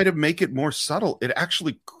to try to make it more subtle, it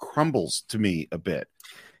actually crumbles to me a bit.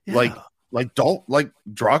 Yeah. Like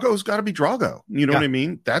Drago's got to be Drago. You know what I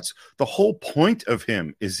mean? That's the whole point of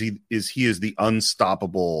him. He is the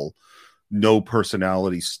unstoppable, no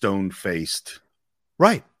personality, stone faced.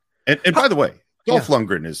 Right. And by the way, Dolph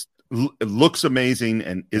Lundgren looks amazing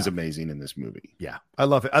and is amazing in this movie. Yeah, I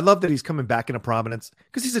love it. I love that he's coming back into prominence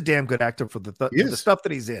because he's a damn good actor for the stuff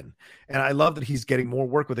that he's in. And I love that he's getting more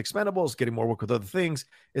work with Expendables, getting more work with other things.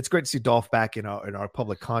 It's great to see Dolph back in our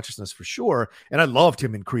public consciousness for sure. And I loved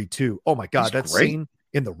him in Creed 2. Oh my God, that scene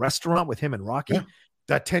in the restaurant with him and Rocky. Yeah.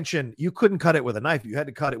 That tension, you couldn't cut it with a knife. You had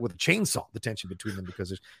to cut it with a chainsaw, the tension between them, because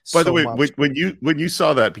there's By the way, when you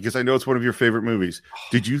saw that, because I know it's one of your favorite movies,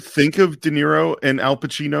 did you think of De Niro and Al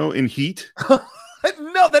Pacino in Heat? No,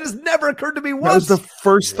 that has never occurred to me once. That was the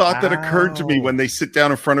first thought that occurred to me when they sit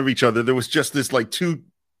down in front of each other. There was just this like two,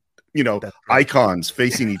 icons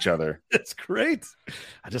facing each other. That's great.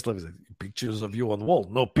 I just love his pictures of you on the wall.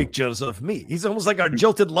 No pictures of me. He's almost like our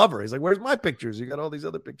jilted lover. He's like, where's my pictures? You got all these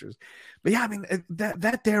other pictures. But yeah, I mean,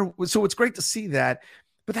 that there. So it's great to see that.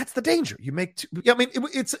 But that's the danger. You make.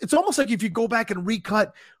 It's almost like if you go back and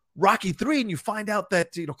recut Rocky 3 and you find out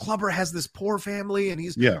that Clubber has this poor family and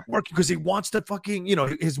he's working because he wants to fucking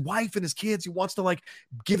his wife and his kids, he wants to like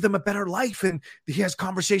give them a better life, and he has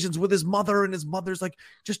conversations with his mother, and his mother's like,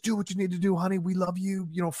 just do what you need to do, honey, we love you,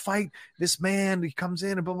 fight this man, he comes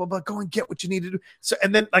in and blah blah blah, go and get what you need to do. So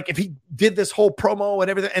and then like if he did this whole promo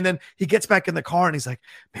and everything, and then he gets back in the car and he's like,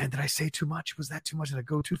 man, did I say too much? Was that too much? Did I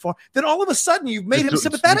go too far? Then all of a sudden you've made him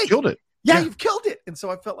sympathetic. You killed it. Yeah, you've killed it. And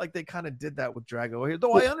so I felt like they kind of did that with Drago here,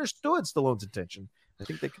 though I understood Stallone's intention. I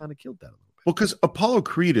think they kind of killed that a little bit. Well, because Apollo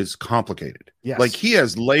Creed is complicated. Yes. Like he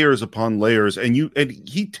has layers upon layers, and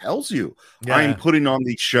he tells you, I'm putting on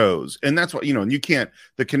these shows. And that's what, and you can't,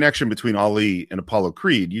 the connection between Ali and Apollo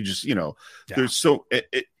Creed, you just, there's so,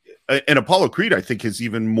 and Apollo Creed, I think, is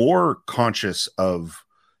even more conscious of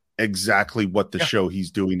exactly what the show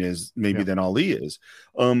he's doing is maybe than Ali is.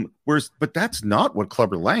 But that's not what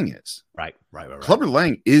Clubber Lang is. Right. Clubber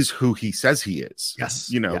Lang is who he says he is.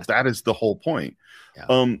 Yes. That is the whole point.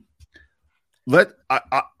 Yeah.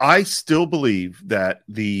 I still believe that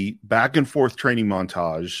the back and forth training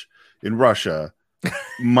montage in Russia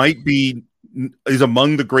might be is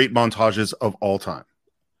among the great montages of all time.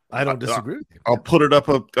 I don't disagree with you. I'll put it up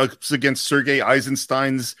against Sergei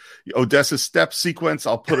Eisenstein's Odessa Steppe sequence.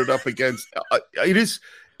 I'll put it up against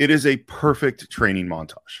it is a perfect training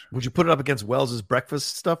montage. Would you put it up against Wells's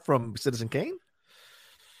breakfast stuff from Citizen Kane?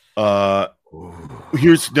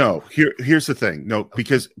 Here's the thing. No,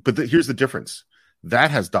 because here's the difference.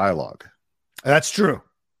 That has dialogue. That's true.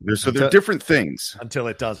 They're different things until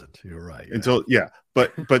it doesn't. You're right.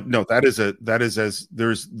 But no,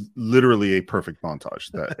 there's literally a perfect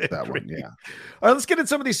montage that one. Yeah. All right, let's get in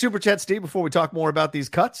some of these super chats, Steve, before we talk more about these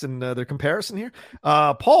cuts and their comparison here.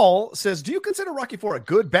 Paul says, do you consider Rocky IV a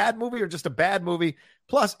good, bad movie or just a bad movie?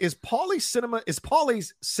 Plus, is Paulie's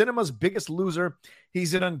cinema's biggest loser?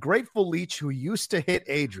 He's an ungrateful leech who used to hit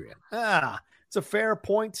Adrian. It's a fair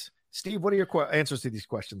point. Steve, what are your answers to these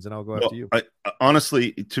questions? And I'll go after you.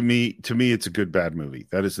 Honestly, to me, it's a good, bad movie.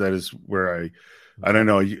 That is where I don't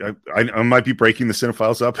know. I might be breaking the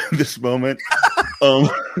cinephiles up in this moment.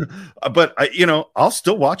 But I'll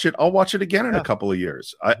still watch it. I'll watch it again in a couple of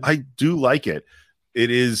years. I do like it. It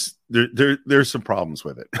is there's some problems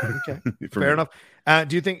with it. Okay. Fair enough.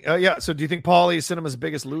 Do you think, so do you think Paulie cinema's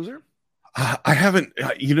biggest loser? I haven't,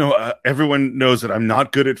 everyone knows that I'm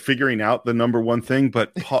not good at figuring out the number one thing,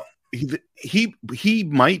 but he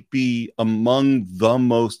might be among the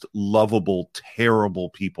most lovable,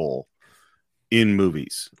 terrible people in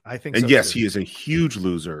movies. I think and so yes, too. he is a huge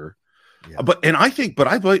loser. Yeah. By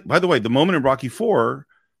the way, the moment in Rocky IV,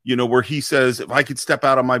 where he says, if I could step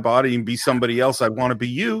out of my body and be somebody else, I want to be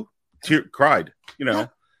you, cried, Yeah,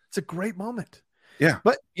 it's a great moment. Yeah.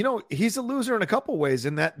 But, he's a loser in a couple ways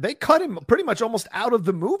in that they cut him pretty much almost out of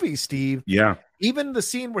the movie, Steve. Yeah. Even the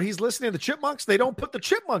scene where he's listening to the Chipmunks, they don't put the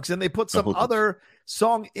Chipmunks in. They put some other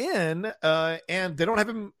song in, and they don't have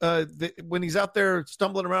him when he's out there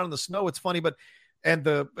stumbling around in the snow. It's funny, but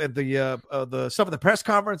the stuff at the press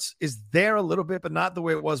conference is there a little bit, but not the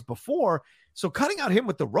way it was before. So cutting out him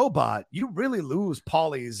with the robot, you really lose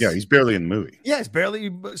Paulie's. Yeah, he's barely in the movie. Yeah, he's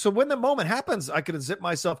barely. So when the moment happens, I could unzip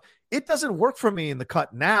myself. It doesn't work for me in the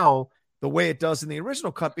cut now the way it does in the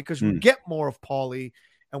original cut because we get more of Paulie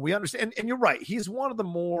and we understand. And you're right. He's one of the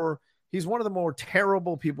more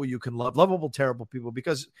terrible people you can love, lovable, terrible people,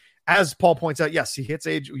 because as Paul points out, yes, he hits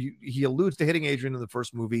Adrian. He alludes to hitting Adrian in the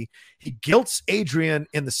first movie. He guilts Adrian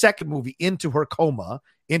in the second movie into her coma,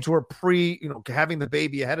 into her having the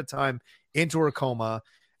baby ahead of time, into her coma.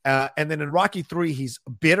 And then in Rocky III, he's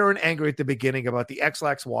bitter and angry at the beginning about the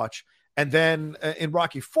X-Lax watch. And then in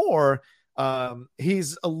Rocky IV,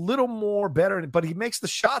 he's a little more better, but he takes the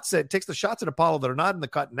shots at Apollo that are not in the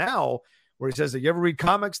cut now, where he says that you ever read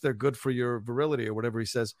comics, they're good for your virility or whatever he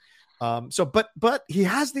says. But he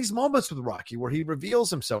has these moments with Rocky where he reveals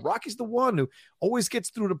himself. Rocky's the one who always gets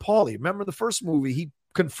through to Paulie. Remember the first movie, he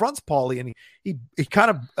confronts Paulie and he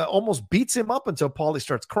kind of almost beats him up until Paulie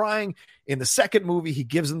starts crying. In the second movie, he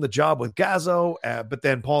gives him the job with Gazzo, but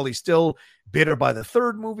then Paulie's still bitter by the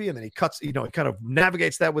third movie, and then he kind of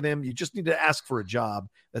navigates that with him. You just need to ask for a job.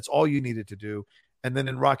 That's all you needed to do. And then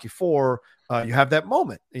in Rocky IV, you have that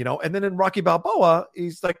moment, and then in Rocky Balboa,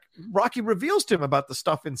 he's like, Rocky reveals to him about the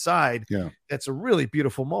stuff inside. Yeah. That's a really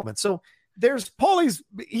beautiful moment. So there's Paulie's,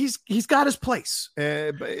 he's got his place.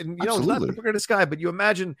 And it's not the greatest guy, but you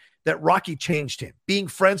imagine that Rocky changed him. Being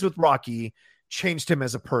friends with Rocky changed him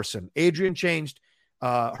as a person. Adrian changed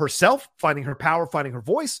herself, finding her power, finding her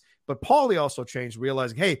voice. But Paulie also changed,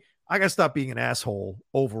 realizing, hey, I got to stop being an asshole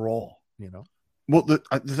overall, Well,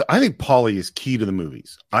 I think Paulie is key to the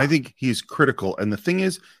movies. I think he is critical. And the thing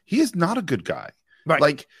is, he is not a good guy.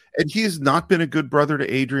 Right. And he has not been a good brother to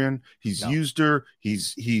Adrian. He's used her.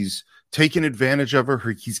 He's taken advantage of her.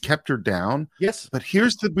 He's kept her down. Yes. But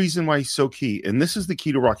here's the reason why he's so key. And this is the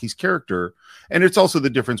key to Rocky's character. And it's also the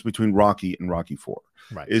difference between Rocky and Rocky IV.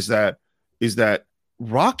 Right. Is that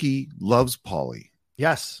Rocky loves Paulie.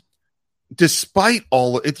 Yes. Despite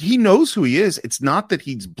all it, he knows who he is. It's not that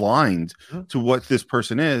he's blind to what this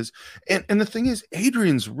person is. And the thing is,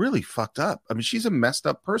 Adrian's really fucked up. I mean, she's a messed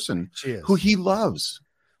up person who he loves.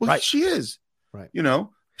 Well, right. She is. Right.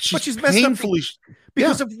 She's painfully messed up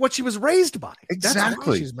because of what she was raised by. Exactly. That's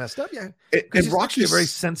why she's messed up. Yeah. And Rocky's a very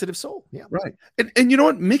sensitive soul. Yeah. Right. And you know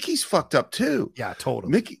what? Mickey's fucked up too. Yeah,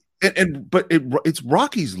 totally. Mickey. But it's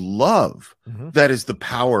Rocky's love that is the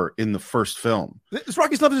power in the first film. It's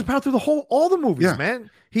Rocky's love is power through all the movies,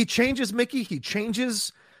 man. He changes Mickey. He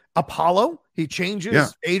changes Apollo. He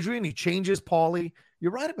changes Adrian. He changes Paulie.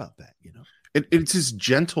 You're right about that. It's his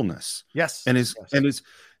gentleness. Yes. And this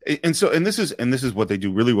is what they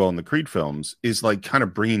do really well in the Creed films is like kind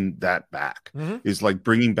of bringing that back. Is like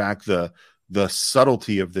bringing back the the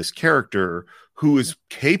subtlety of this character who is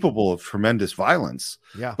capable of tremendous violence,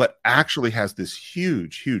 but actually has this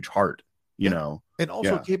huge heart, you know, and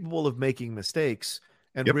also capable of making mistakes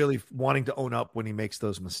and really wanting to own up when he makes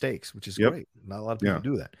those mistakes, which is great. Not a lot of people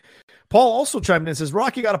do that. Paul also chimed in and says,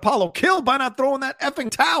 Rocky got Apollo killed by not throwing that effing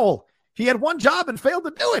towel. He had one job and failed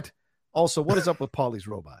to do it. Also, what is up with Paulie's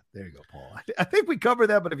robot? There you go, Paul. I think we covered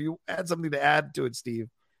that, but if you add something to add to it, Steve,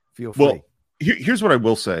 feel free. Well, here's what I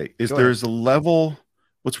will say is there's a level.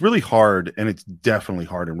 What's really hard, and it's definitely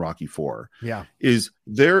hard in Rocky IV, is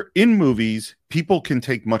there in movies, people can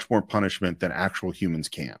take much more punishment than actual humans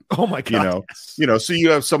can. Oh my God. You know, so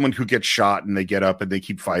you have someone who gets shot and they get up and they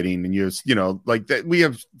keep fighting, and you know, like that. We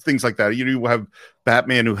have things like that. You have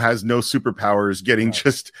Batman who has no superpowers getting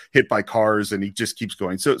just hit by cars and he just keeps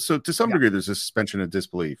going. So to some degree, there's a suspension of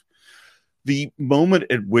disbelief. The moment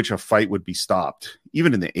at which a fight would be stopped,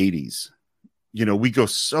 even in the 80s, you know, we go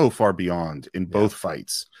so far beyond in both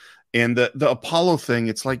fights. And the Apollo thing,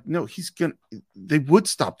 it's like, no, they would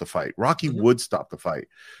stop the fight. Rocky would stop the fight.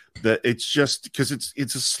 It's just because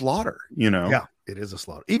it's a slaughter, you know? Yeah, it is a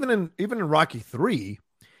slaughter. Even in Rocky III,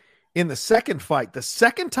 in the second fight, the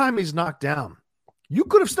second time he's knocked down, you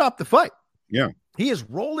could have stopped the fight. Yeah. He is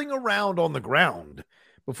rolling around on the ground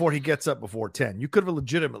before he gets up before 10. You could have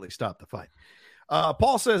legitimately stopped the fight.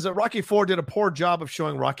 Paul says that Rocky IV did a poor job of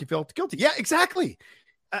showing Rocky felt guilty. Yeah, exactly.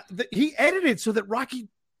 He edited so that Rocky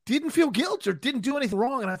didn't feel guilt or didn't do anything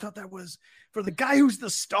wrong. And I thought that was for the guy who's the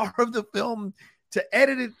star of the film to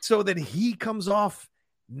edit it so that he comes off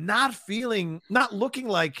not looking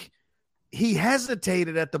like he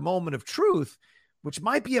hesitated at the moment of truth, which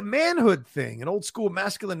might be a manhood thing, an old school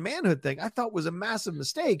masculine manhood thing. I thought was a massive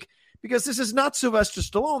mistake because this is not Sylvester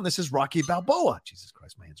Stallone. This is Rocky Balboa. Jesus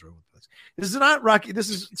Christ, my hands are over the place. This is not Rocky. This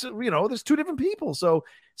is, there's two different people. So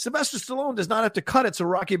Sylvester Stallone does not have to cut it. So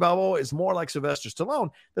Rocky Balboa is more like Sylvester Stallone.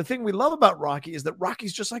 The thing we love about Rocky is that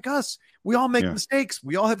Rocky's just like us. We all make mistakes.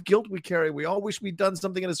 We all have guilt we carry. We all wish we'd done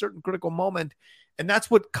something in a certain critical moment. And that's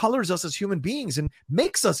what colors us as human beings and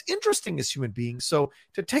makes us interesting as human beings. So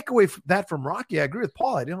to take away that from Rocky, I agree with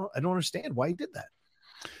Paul. I don't understand why he did that.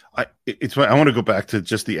 I want to go back to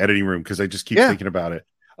just the editing room because I just keep thinking about it.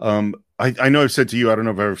 I know I've said to you, I don't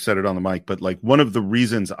know if I've ever said it on the mic, but like one of the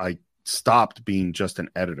reasons I stopped being just an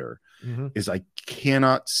editor is I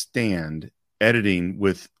cannot stand editing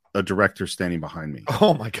with a director standing behind me.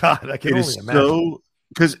 Oh my God. I can only imagine.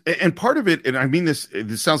 And part of it, and I mean this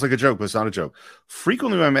sounds like a joke, but it's not a joke.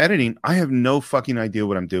 Frequently when I'm editing, I have no fucking idea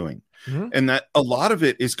what I'm doing. And that a lot of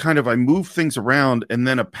it is kind of I move things around and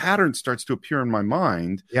then a pattern starts to appear in my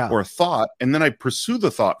mind or a thought, and then I pursue the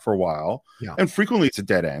thought for a while. And frequently it's a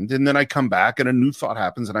dead end. And then I come back and a new thought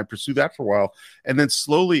happens and I pursue that for a while. And then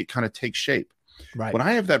slowly it kind of takes shape. Right. When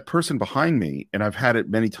I have that person behind me, and I've had it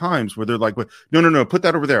many times where they're like, no, put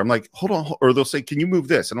that over there. I'm like, hold on. Or they'll say, can you move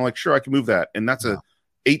this? And I'm like, sure, I can move that. And that's a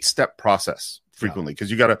 8-step process frequently because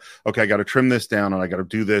you got to, I got to trim this down and I got to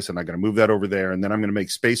do this and I got to move that over there. And then I'm going to make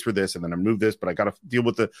space for this and then I move this, but I got to deal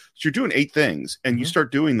with so you're doing 8 things and you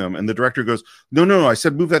start doing them. And the director goes, no, I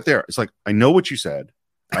said, move that there. It's like, I know what you said.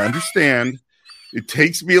 I understand. It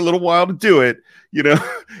takes me a little while to do it,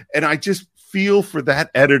 and I just feel for that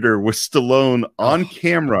editor with Stallone on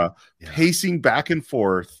camera, pacing back and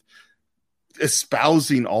forth,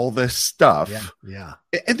 espousing all this stuff. Yeah.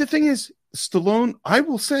 And the thing is, Stallone, I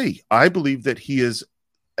will say, I believe that he is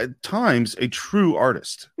at times a true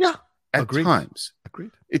artist. Yeah. At times.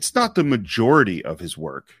 Agreed. It's not the majority of his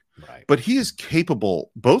work, but he is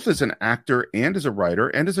capable, both as an actor and as a writer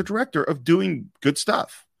and as a director, of doing good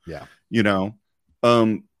stuff. Yeah.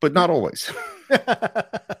 But not always.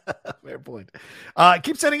 Fair point.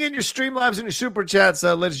 Keep sending in your Streamlabs and your super chats,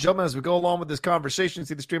 ladies and gentlemen, as we go along with this conversation.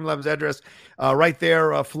 See the Streamlabs address right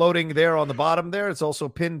there, floating there on the bottom there. It's also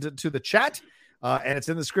pinned to the chat, and it's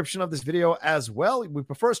in the description of this video as well. We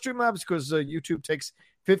prefer Streamlabs because YouTube takes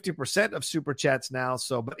 50% of super chats now.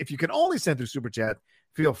 So, but if you can only send through super chat,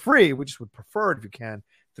 feel free. We just would prefer it if you can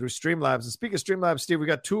through Streamlabs. And speaking of Streamlabs, Steve, we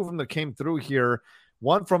got 2 of them that came through here.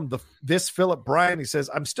 One from this Philip Bryan. He says,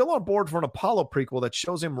 I'm still on board for an Apollo prequel that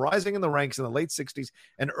shows him rising in the ranks in the late 60s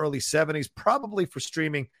and early 70s, probably for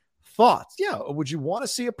streaming. Thoughts? Yeah. Would you want to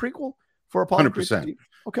see a prequel for Apollo? 100%.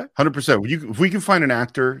 Okay. 100%. If we can find an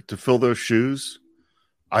actor to fill those shoes,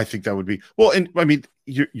 I think that would be well. And I mean,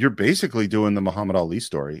 you're basically doing the Muhammad Ali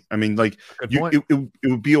story. I mean, like it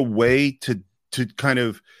would be a way to kind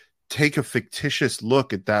of take a fictitious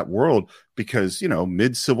look at that world because,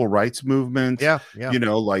 mid civil rights movement,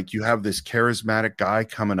 like you have this charismatic guy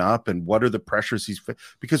coming up and what are the pressures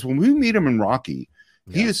because when we meet him in Rocky,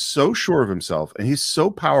 He is so sure of himself, and he's so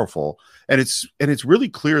powerful, and it's really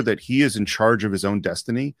clear that he is in charge of his own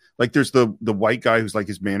destiny. Like there's the white guy who's like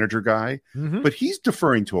his manager guy, but he's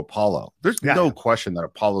deferring to Apollo. There's no question that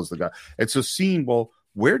Apollo's the guy. And so seeing, well,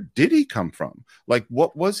 where did he come from? Like,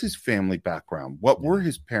 what was his family background? What were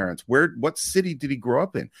his parents? What city did he grow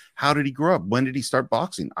up in? How did he grow up? When did he start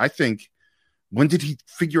boxing? I think, when did he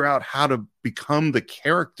figure out how to become the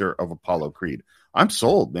character of Apollo Creed? I'm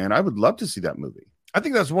sold, man. I would love to see that movie. I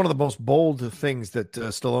think that's one of the most bold things that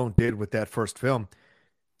Stallone did with that first film.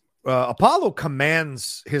 Apollo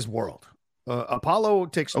commands his world. Apollo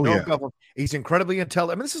takes government. He's incredibly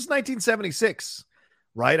intelligent. I mean, this is 1976,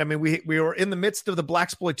 right? I mean, we were in the midst of the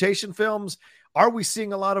blaxploitation films. Are we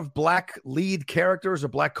seeing a lot of black lead characters or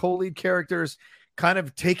black co-lead characters kind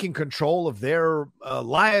of taking control of their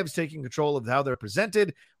lives, taking control of how they're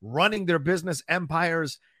presented, running their business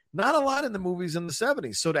empires? Not a lot in the movies in the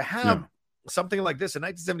 70s. So to have something like this in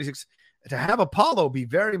 1976, to have Apollo be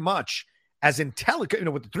very much as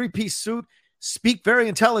intelligent, with the three-piece suit, speak very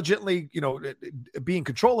intelligently, be in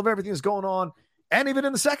control of everything that's going on. And even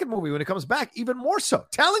in the second movie, when it comes back, even more so,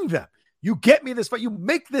 telling them, you get me this fight, you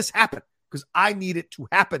make this happen because I need it to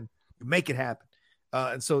happen. You make it happen.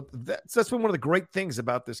 And so that's been one of the great things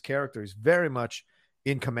about this character. He's very much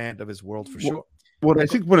in command of his world for sure. What I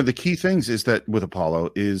think one of the key things is that with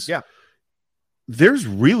Apollo is there's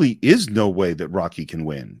really is no way that Rocky can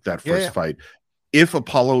win that first fight. If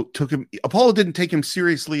Apollo didn't take him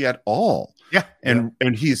seriously at all. Yeah.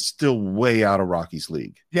 And he is still way out of Rocky's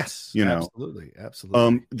league. Yes. Absolutely.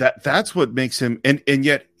 That's what makes him, and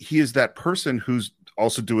yet he is that person who's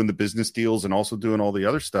also doing the business deals and also doing all the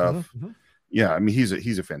other stuff. Yeah. I mean,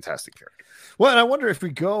 he's a fantastic character. Well, and I wonder if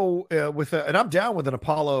we go and I'm down with an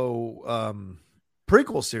Apollo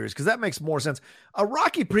prequel series, because that makes more sense. A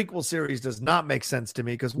Rocky prequel series does not make sense to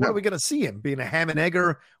me, because what are we going to see him being a ham and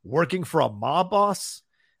egger, working for a mob boss,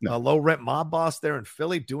 a low rent mob boss there in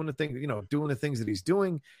Philly, doing the things that he's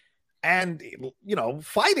doing, and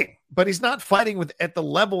fighting, but he's not fighting at the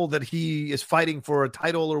level that he is fighting for a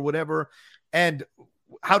title or whatever. And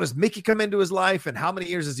how does Mickey come into his life, and how many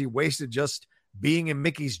years has he wasted just being in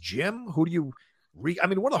Mickey's gym? Who do you I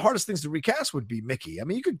mean, one of the hardest things to recast would be Mickey. I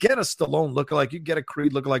mean, you could get a Stallone lookalike, you could get a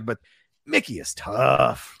Creed lookalike, but Mickey is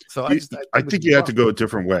tough. So I think you have to go a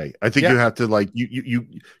different way. I think you have to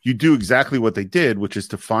you do exactly what they did, which is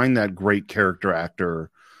to find that great character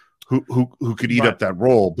actor who could eat up that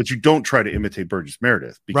role, but you don't try to imitate Burgess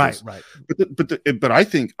Meredith. Because, right. But I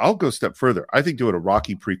think I'll go a step further. I think doing a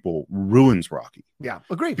Rocky prequel ruins Rocky. Yeah,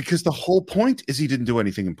 agreed. Because the whole point is he didn't do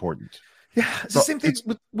anything important. Yeah, it's the same thing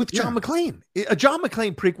with John McClane. A John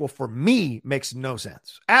McClane prequel for me makes no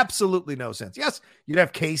sense. Absolutely no sense. Yes, you'd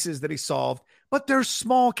have cases that he solved, but they're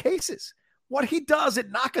small cases. What he does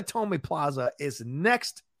at Nakatomi Plaza is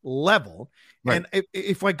next level. Right. And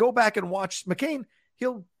if I go back and watch McClane,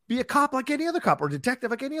 he'll be a cop like any other cop, or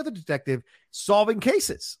detective like any other detective, solving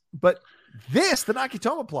cases. But the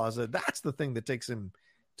Nakatomi Plaza, that's the thing that takes him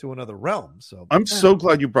to another realm. So I'm so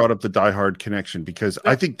glad you brought up the Die Hard connection, because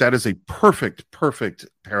I think that is a perfect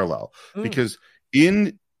parallel. Because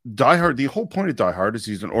in Die Hard, the whole point of Die Hard is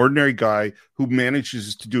he's an ordinary guy who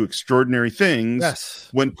manages to do extraordinary things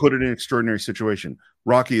when put in an extraordinary situation.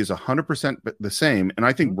 Rocky is 100% the same, and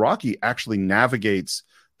I think Rocky actually navigates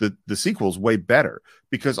the sequels way better,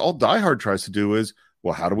 because all Die Hard tries to do is,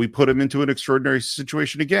 well, how do we put him into an extraordinary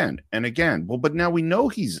situation again and again? Well, but now we know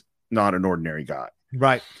he's not an ordinary guy.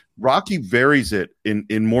 Right. Rocky varies it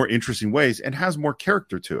in more interesting ways and has more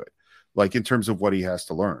character to it, like in terms of what he has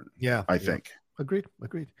to learn. Yeah, I think. Agreed.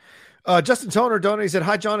 Justin Toner donated. He said,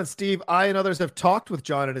 "Hi, John and Steve. I and others have talked with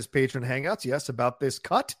John at his Patreon hangouts. Yes, about this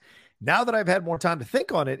cut. Now that I've had more time to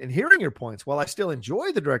think on it and hearing your points, while I still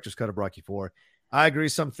enjoy the director's cut of Rocky IV, I agree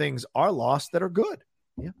some things are lost that are good."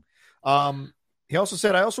 Yeah. He also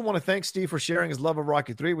said, "I also want to thank Steve for sharing his love of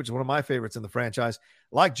Rocky III, which is one of my favorites in the franchise.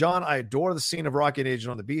 Like John, I adore the scene of Rocky and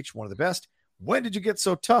Agent on the beach, one of the best. When did you get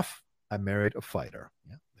so tough? I married a fighter."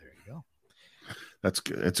 Yeah, there you go. That's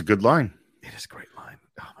good. It's a good line. It is a great line.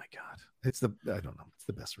 Oh my God. It's the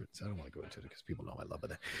best written. I don't want to go into it because people know I love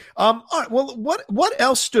it. All right. Well, what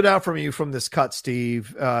else stood out from you from this cut,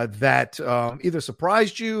 Steve, that either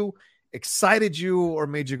surprised you, excited you, or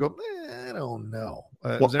made you go, I don't know?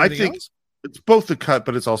 Well, I think it's both the cut,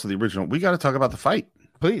 but it's also the original. We got to talk about the fight.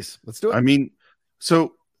 Please, let's do it. I mean,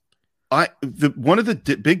 so one of the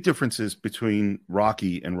big differences between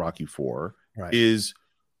Rocky and Rocky IV is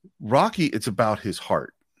Rocky, it's about his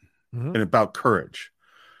heart and about courage.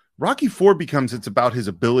 Rocky IV it's about his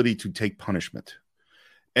ability to take punishment.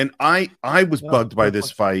 And I was bugged by this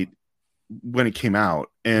fight when it came out.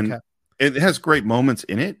 And it has great moments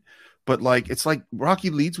in it, but like it's like Rocky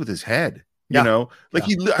leads with his head. You know, like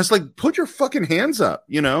I was like, put your fucking hands up.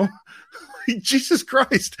 You know, Jesus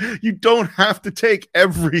Christ, you don't have to take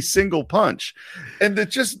every single punch. And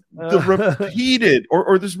the repeated,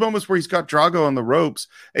 or there's moments where he's got Drago on the ropes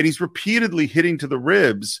and he's repeatedly hitting to the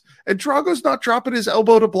ribs, and Drago's not dropping his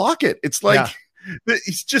elbow to block it. It's like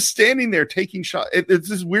he's just standing there taking shots. It's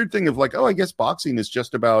this weird thing of like, oh, I guess boxing is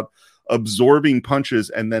just about absorbing punches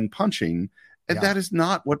and then punching, and that is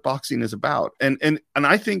not what boxing is about. And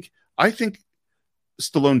I think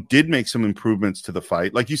Stallone did make some improvements to the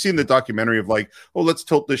fight. Like you see in the documentary of like, oh, let's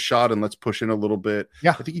tilt this shot and let's push in a little bit.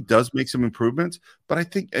 Yeah. I think he does make some improvements, but I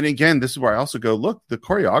think, and again, this is where I also go, look, the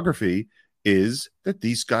choreography is that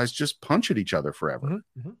these guys just punch at each other forever,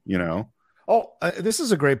 you know? Oh, this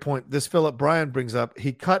is a great point. This Philip Bryan brings up.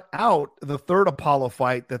 He cut out the third Apollo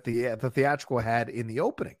fight that the theatrical had in the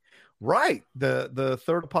opening. Right. The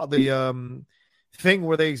third Apollo, thing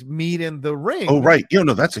where they meet in the ring. Oh, right.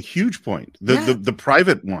 No, that's a huge point. The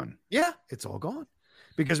private one. Yeah, it's all gone.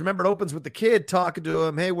 Because remember, it opens with the kid talking to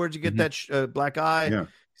him. Hey, where'd you get that black eye? Yeah.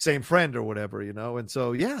 Same friend or whatever, you know? And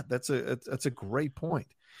so, yeah, that's a great point.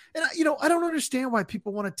 And, I don't understand why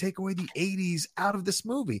people want to take away the 80s out of this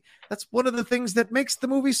movie. That's one of the things that makes the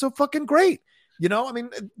movie so fucking great. You know, I mean,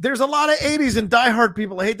 there's a lot of 80s in Die Hard,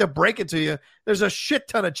 people. I hate to break it to you. There's a shit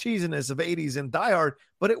ton of cheesiness of 80s in Die Hard,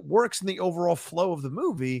 but it works in the overall flow of the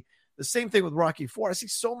movie. The same thing with Rocky IV. I see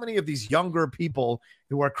so many of these younger people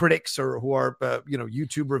who are critics or who are,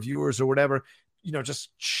 YouTube reviewers or whatever, just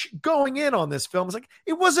going in on this film. It's like,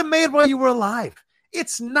 it wasn't made while you were alive.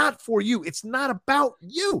 It's not for you. It's not about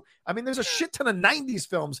you. I mean, there's a shit ton of 90s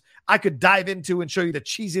films I could dive into and show you the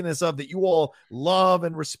cheesiness of that you all love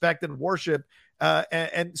and respect and worship.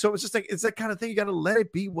 And so it's just like, it's that kind of thing. You got to let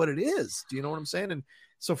it be what it is. Do you know what I'm saying? And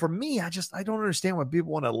so for me, I don't understand why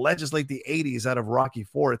people want to legislate the 80s out of Rocky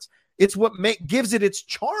IV. It's what gives it its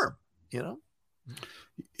charm, you know?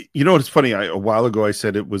 You know what's funny? A while ago I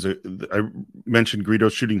said I mentioned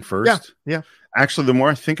Greedo shooting first. Yeah. Actually, the more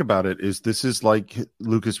I think about it, this is like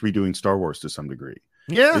Lucas redoing Star Wars to some degree.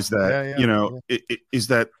 Yeah. Is that is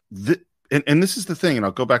that and this is the thing, and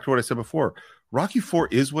I'll go back to what I said before. Rocky IV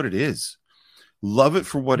is what it is. Love it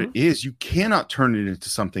for what it is. You cannot turn it into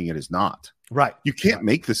something it is not. Right. You can't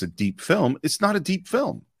make this a deep film. It's not a deep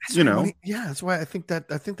film. That's why I think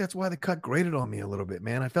that's why the cut grated on me a little bit,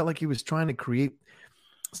 man. I felt like he was trying to create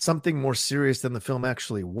something more serious than the film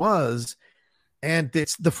actually was. And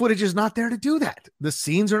the footage is not there to do that. The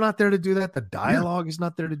scenes are not there to do that. The dialogue is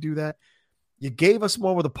not there to do that. You gave us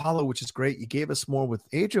more with Apollo, which is great. You gave us more with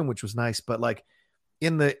Adrian, which was nice. But like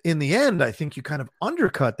in the end, I think you kind of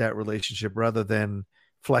undercut that relationship rather than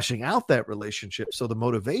fleshing out that relationship. So the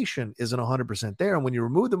motivation isn't 100% there. And when you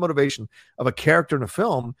remove the motivation of a character in a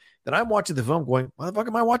film, then I'm watching the film going, why the fuck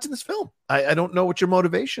am I watching this film? I don't know what your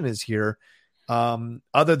motivation is here.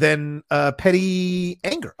 Other than petty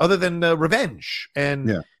anger, other than revenge.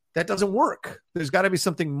 And that doesn't work. There's got to be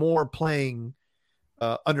something more playing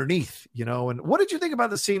underneath, And what did you think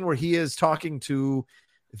about the scene where he is talking to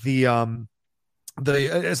in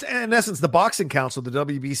essence, the boxing council, the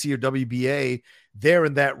WBC or WBA, there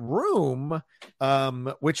in that room,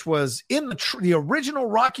 which was in the original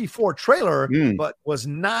Rocky IV trailer, but was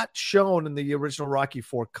not shown in the original Rocky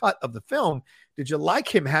IV cut of the film. Did you like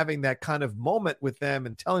him having that kind of moment with them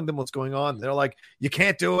and telling them what's going on? They're like, you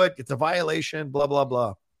can't do it. It's a violation, blah, blah,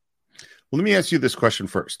 blah. Well, let me ask you this question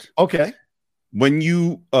first. Okay. When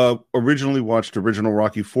you originally watched original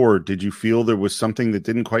Rocky IV, did you feel there was something that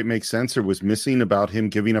didn't quite make sense or was missing about him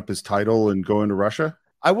giving up his title and going to Russia?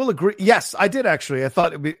 I will agree. Yes, I did actually. I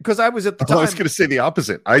thought because I was at the time. I was going to say the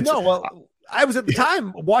opposite. I was at the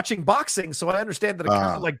time watching boxing, so I understand that it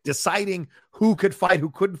kind of like deciding who could fight, who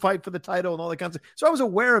couldn't fight for the title, and all that kind of stuff. So I was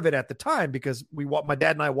aware of it at the time because my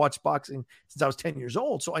dad and I watched boxing since I was 10 years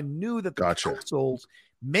old. So I knew that the councils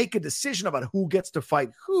make a decision about who gets to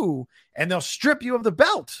fight who, and they'll strip you of the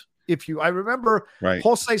belt. I remember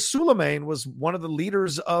Jose Sulaiman was one of the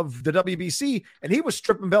leaders of the WBC, and he was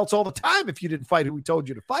stripping belts all the time if you didn't fight who he told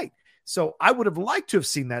you to fight. So I would have liked to have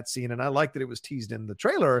seen that scene, and I liked that it was teased in the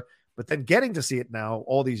trailer. But then getting to see it now,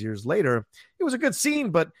 all these years later, it was a good scene,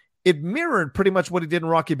 but it mirrored pretty much what he did in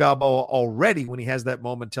Rocky Balboa already when he has that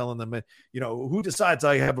moment telling them, who decides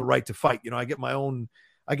I have a right to fight?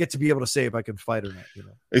 I get to be able to say if I can fight or not.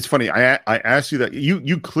 It's funny. I asked you that.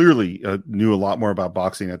 You clearly knew a lot more about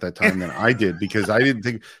boxing at that time than I did, because I didn't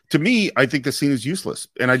think. To me, I think the scene is useless,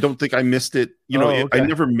 and I don't think I missed it. I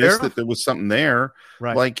never missed that there was something there,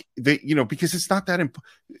 right? Like because it's not that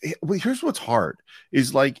important. Well, here's what's hard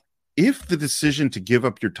is like if the decision to give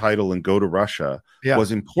up your title and go to Russia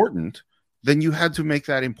was important, then you had to make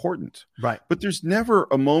that important. Right. But there's never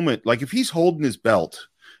a moment like if he's holding his belt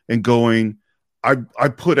and going, I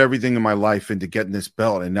put everything in my life into getting this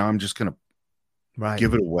belt, and now I'm just going to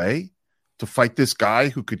give it away to fight this guy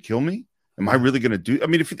who could kill me. Am I really going to do? I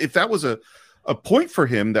mean, if that was a point for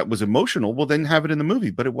him that was emotional, well, then have it in the movie,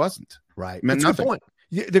 but it wasn't. Right. It meant nothing.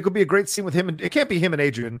 Yeah, there could be a great scene with him, and it can't be him and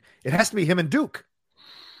Adrian. It has to be him and Duke,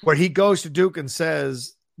 where he goes to Duke and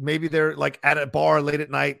says, maybe they're like at a bar late at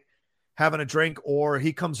night having a drink, or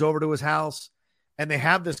he comes over to his house and they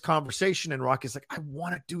have this conversation, and Rocky's like, I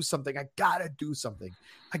want to do something. I got to do something.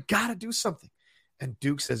 I got to do something. And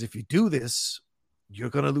Duke says, if you do this, you're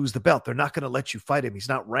going to lose the belt. They're not going to let you fight him. He's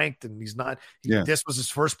not ranked, and this was his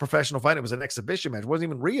first professional fight. It was an exhibition match. It wasn't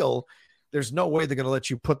even real. There's no way they're going to let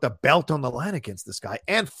you put the belt on the line against this guy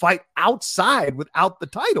and fight outside without the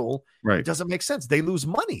title. Right. It doesn't make sense. They lose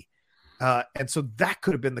money. And so that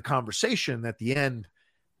could have been the conversation at the end.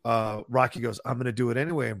 Rocky goes, I'm going to do it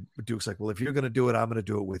anyway. And Duke's like, well, if you're going to do it, I'm going to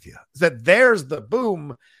do it with you. That there's the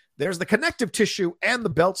boom. There's the connective tissue and the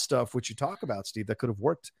belt stuff, which you talk about, Steve, that could have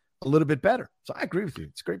worked a little bit better. So I agree with you.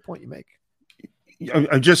 It's a great point you make.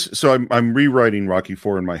 I'm rewriting Rocky IV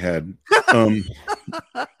in my head.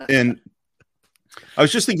 And I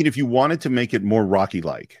was just thinking, if you wanted to make it more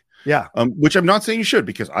Rocky-like, which I'm not saying you should,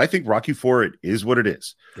 because I think Rocky IV, it is what it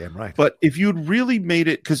is. Damn right. But if you'd really made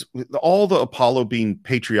it, because all the Apollo being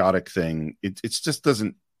patriotic thing, it just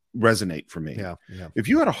doesn't resonate for me. Yeah. If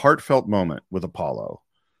you had a heartfelt moment with Apollo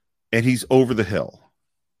and he's over the hill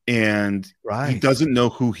and he doesn't know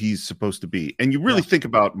who he's supposed to be, and you really think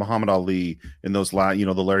about Muhammad Ali in those the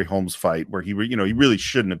Larry Holmes fight where he really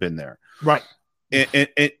shouldn't have been there. Right.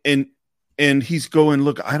 And he's going,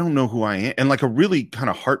 look, I don't know who I am. And like a really kind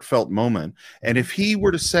of heartfelt moment. And if he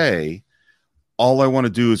were to say, all I want to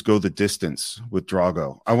do is go the distance with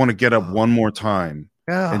Drago. I want to get up one more time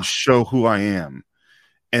and show who I am.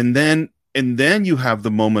 And then you have the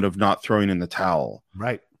moment of not throwing in the towel.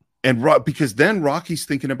 Right. And because then Rocky's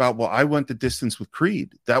thinking about, well, I went the distance with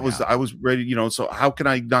Creed. I was ready, so how can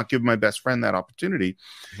I not give my best friend that opportunity?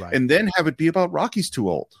 Right. And then have it be about Rocky's too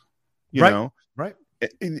old, you know? Right.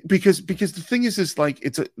 Because the thing is like,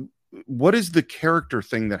 what is the character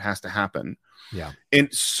thing that has to happen? Yeah.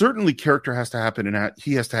 And certainly character has to happen. And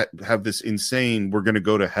he has to have this insane, we're going to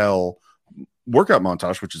go to hell workout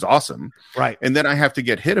montage, which is awesome. Right. And then I have to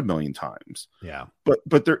get hit a million times. Yeah.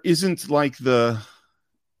 But there isn't like the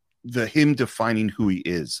him defining who he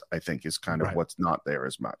is, I think, is kind of what's not there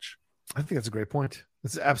as much. I think that's a great point.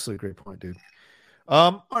 That's an absolutely great point, dude.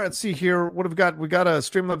 All right, let's see here. What have we got? We got a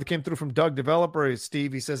stream love that came through from Doug Developer.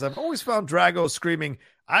 Steve, he says, I've always found Drago screaming,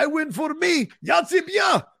 I win for me, Yahtzee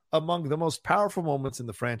Bia, among the most powerful moments in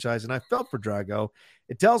the franchise. And I felt for Drago.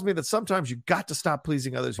 It tells me that sometimes you got to stop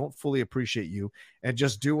pleasing others who won't fully appreciate you and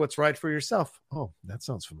just do what's right for yourself. Oh, that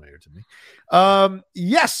sounds familiar to me.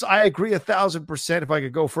 Yes, I agree 1,000%. If I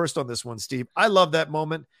could go first on this one, Steve, I love that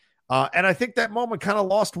moment. And I think that moment kind of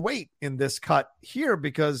lost weight in this cut here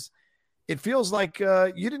because it feels like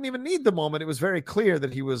you didn't even need the moment. It was very clear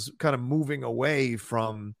that he was kind of moving away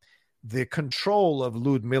from the control of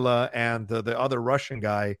Ludmilla and the other Russian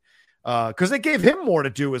guy because they gave him more to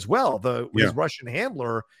do as well, his Russian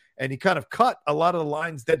handler, and he kind of cut a lot of the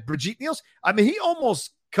lines that Brigitte Nielsen, I mean, he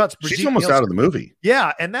almost cuts Brigitte She's almost Nielsen out of the movie.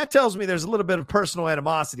 Yeah, and that tells me there's a little bit of personal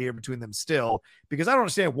animosity here between them still, because I don't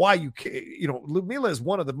understand why Ludmilla is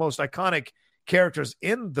one of the most iconic characters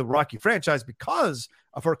in the Rocky franchise because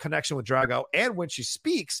of her connection with Drago, and when she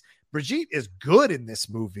speaks, Brigitte is good in this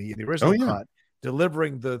movie in the original cut,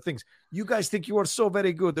 delivering the things. You guys think you are so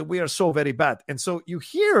very good that we are so very bad, and so you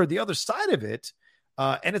hear the other side of it,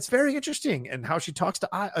 and it's very interesting, and how she talks to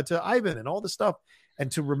Ivan and all this stuff.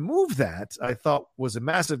 And to remove that, I thought was a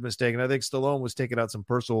massive mistake, and I think Stallone was taking out some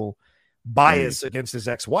personal bias against his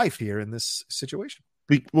ex-wife here in this situation.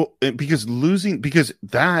 Because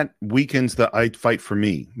that weakens the "I fight for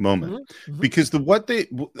me" moment. Mm-hmm. Because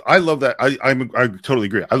I love that. I totally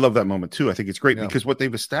agree. I love that moment too. I think it's great because what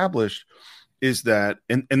they've established is that,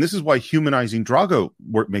 and this is why humanizing Drago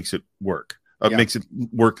makes it work. Makes it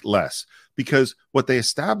work less, because what they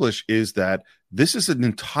establish is that this is an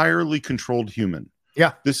entirely controlled human.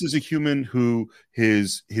 Yeah, this is a human who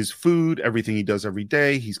his food, everything he does every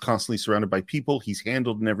day, he's constantly surrounded by people. He's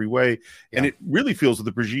handled in every way, and it really feels with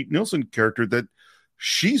the Brigitte Nielsen character that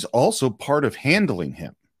she's also part of handling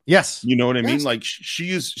him. Yes, you know what I mean. Like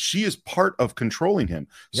she is part of controlling him.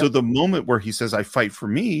 So the moment where he says, "I fight for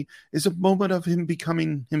me," is a moment of him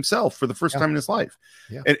becoming himself for the first time in his life.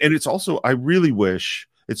 Yeah. And it's also, I really wish,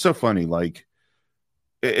 it's so funny, like.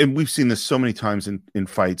 And we've seen this so many times in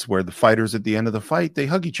fights where the fighters at the end of the fight, they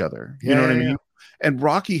hug each other. You know what I mean? And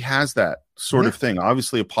Rocky has that sort of thing.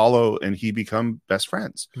 Obviously, Apollo and he become best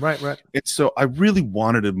friends. Right. And so I really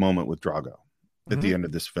wanted a moment with Drago at the end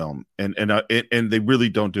of this film, and they really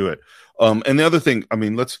don't do it. And the other thing, I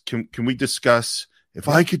mean, can we discuss if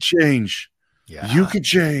I could change, you could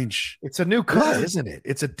change. It's a new cut, isn't it?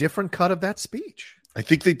 It's a different cut of that speech. I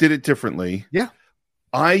think they did it differently. Yeah.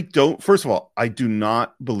 First of all, I do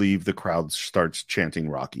not believe the crowd starts chanting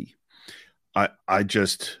Rocky.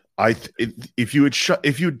 If you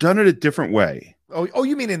had done it a different way. Oh,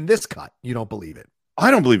 you mean in this cut? You don't believe it?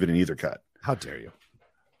 I don't believe it in either cut. How dare you?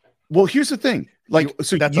 Well, here's the thing.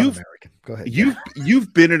 That's un-American. Go ahead.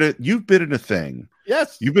 You've been in a thing.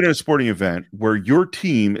 Yes. You've been in a sporting event where your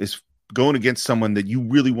team is going against someone that you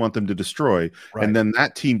really want them to destroy, and then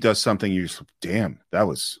that team does something. You just, damn, that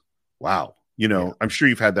was wow. I'm sure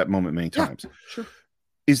you've had that moment many times. Sure.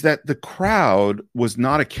 Is that the crowd was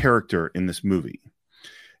not a character in this movie.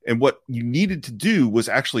 And what you needed to do was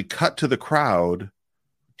actually cut to the crowd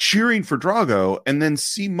cheering for Drago and then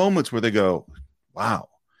see moments where they go, wow,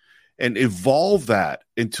 and evolve that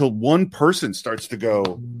until one person starts to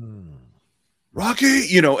go,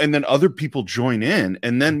 Rocky, and then other people join in.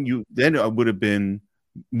 And then it would have been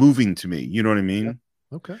moving to me. You know what I mean?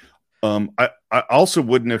 Yeah. Okay. I also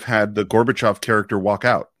wouldn't have had the Gorbachev character walk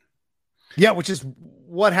out. Yeah, which is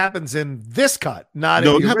what happens in this cut, not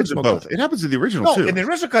no, in the it happens in original both. cut. It happens in the original too. In the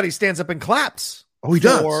original cut, he stands up and claps. Oh, he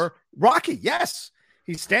does. For Rocky, yes,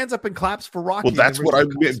 he stands up and claps for Rocky. Well, that's what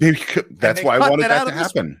that's why I wanted that to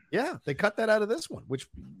happen. Yeah, they cut that out of this one, which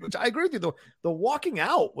I agree with you. The walking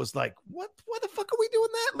out was like, what? Why the fuck are we doing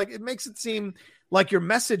that? Like, it makes it seem like your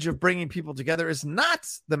message of bringing people together is not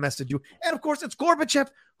the message and of course, it's Gorbachev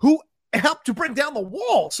who helped to bring down the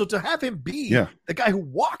wall. So to have him be the guy who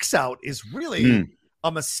walks out is really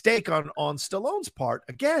a mistake on Stallone's part.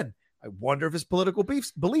 Again, I wonder if his political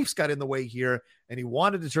beliefs got in the way here, and he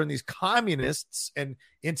wanted to turn these communists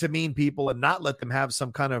into mean people and not let them have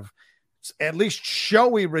some kind of at least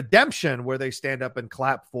showy redemption where they stand up and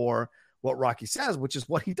clap for what Rocky says, which is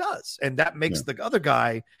what he does. And that makes the other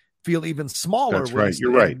guy feel even smaller. That's right.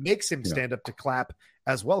 You're right. It makes him stand up to clap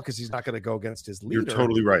as well, because he's not going to go against his leader. You're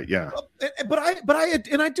totally right. Yeah. But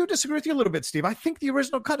I do disagree with you a little bit, Steve. I think the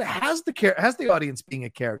original cut has the audience being a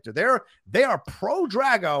character. They are pro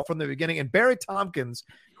Drago from the beginning, and Barry Tompkins,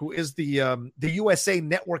 who is the USA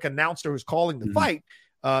Network announcer who's calling the fight,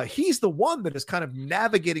 he's the one that is kind of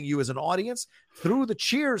navigating you as an audience through the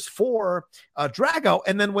cheers for Drago,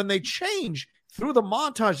 and then when they change through the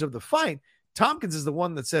montage of the fight, Tompkins is the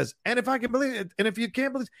one that says, and if I can believe it, and if you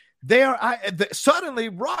can't believe it, suddenly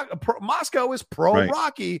Moscow is pro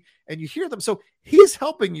Rocky, and you hear them. So he's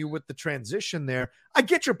helping you with the transition there. I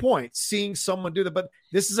get your point, seeing someone do that, but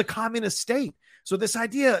this is a communist state. So this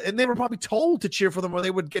idea, and they were probably told to cheer for them or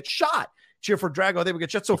they would get shot. Cheer for Drago, they would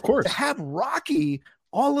get shot. So of course, to have Rocky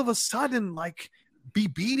all of a sudden be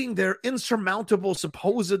beating their insurmountable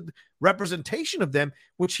supposed representation of them,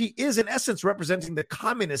 which he is in essence representing the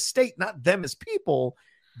communist state, not them as people.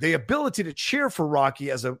 The ability to cheer for Rocky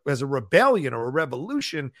as a rebellion or a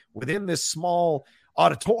revolution within this small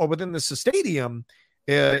auditorium, within this stadium,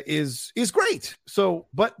 is great. So,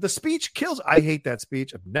 but the speech kills. I hate that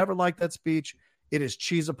speech. I've never liked that speech. It is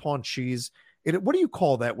cheese upon cheese. What do you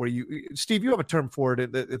call that? Where Steve, you have a term for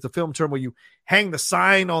it. It's a film term where you hang the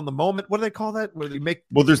sign on the moment. What do they call that? Where you make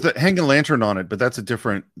there's the hang a lantern on it, but that's a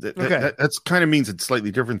different. That's kind of means it's a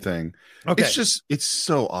slightly different thing. Okay, it's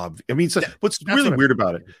so obvious. I mean, what's really weird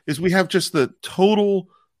about it is we have just the total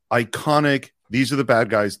iconic. These are the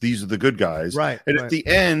bad guys. These are the good guys. Right. And at the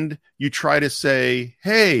end, you try to say,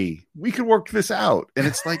 "Hey, we can work this out," and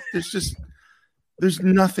it's like there's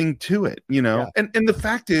nothing to it, And the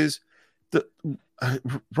fact is,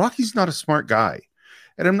 Rocky's not a smart guy,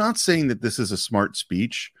 and I'm not saying that this is a smart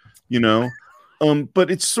speech,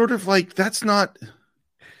 but it's sort of like that's not.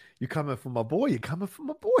 You're coming from a boy. Yeah,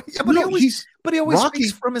 but he always Rocky,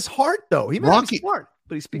 speaks from his heart, though. He might be smart,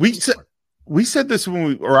 but he speaks. I said this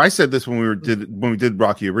when we did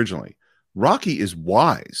Rocky originally. Rocky is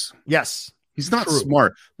wise. Yes, he's not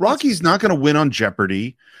smart. Rocky's not going to win on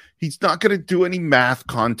Jeopardy. He's not going to do any math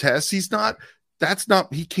contests. He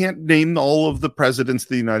can't name all of the presidents of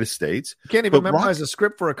the United States. He can't even memorize a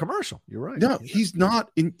script for a commercial. You're right. No, he's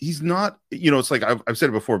not. It's like I've said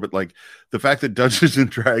it before, but like the fact that Dungeons and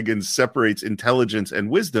Dragons separates intelligence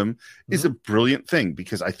and wisdom is a brilliant thing,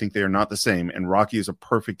 because I think they are not the same. And Rocky is a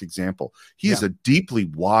perfect example. He is a deeply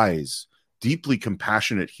wise, deeply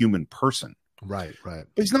compassionate human person. Right. But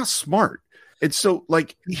he's not smart. And so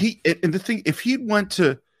if he went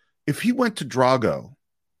to Drago,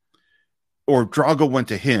 or Drago went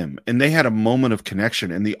to him, and they had a moment of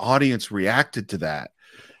connection, and the audience reacted to that,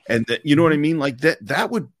 And that, you know what I mean? Like that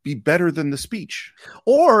would be better than the speech.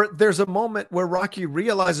 Or there's a moment where Rocky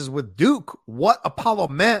realizes with Duke what Apollo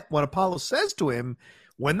meant when Apollo says to him,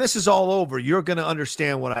 when this is all over, you're going to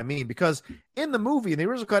understand what I mean. Because in the movie, in the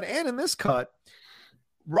original cut and in this cut,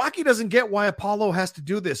 Rocky doesn't get why Apollo has to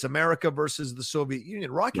do this, America versus the Soviet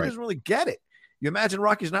Union. Rocky doesn't really get it. You imagine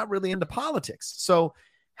Rocky's not really into politics. So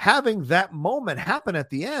having that moment happen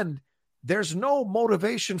at the end, there's no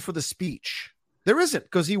motivation for the speech. There isn't,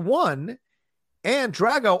 because he won, and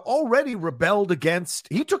Drago already rebelled against,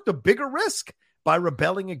 he took the bigger risk by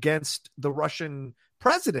rebelling against the Russian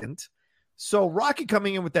president. So Rocky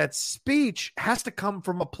coming in with that speech has to come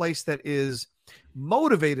from a place that is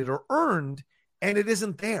motivated or earned, and it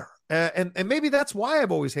isn't there. And maybe that's why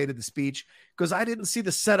I've always hated the speech, because I didn't see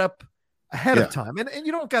the setup ahead of time. And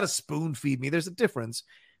you don't got to spoon feed me. There's a difference.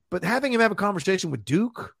 But having him have a conversation with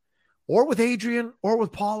Duke or with Adrian or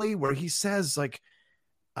with Paulie, where he says, like,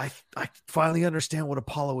 I finally understand what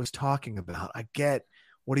Apollo is talking about. I get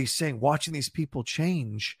what he's saying. Watching these people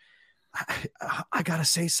change, I got to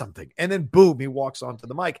say something. And then boom, he walks onto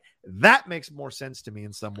the mic. That makes more sense to me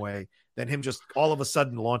in some way than him just all of a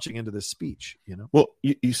sudden launching into this speech, you know? Well,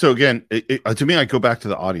 so again, to me, I go back to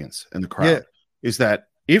the audience and the crowd. Is that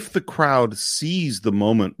if the crowd sees the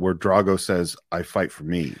moment where Drago says, I fight for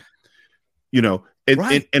me, you know,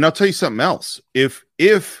 and I'll tell you something else. If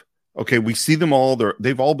okay, we see them all,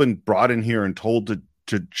 they've all been brought in here and told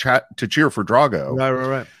to cheer for Drago.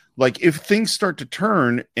 Right. Like if things start to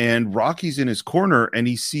turn and Rocky's in his corner and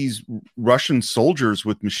he sees Russian soldiers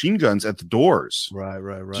with machine guns at the doors. Right.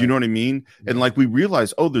 Do you know what I mean? And like we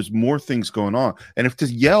realize, oh, there's more things going on. And if to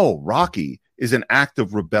yell Rocky is an act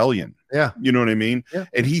of rebellion. Yeah. You know what I mean? Yeah.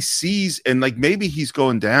 And he sees, and like maybe he's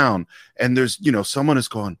going down and there's, you know, someone is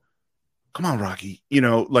going, come on, Rocky, you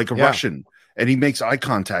know, like a Russian. And he makes eye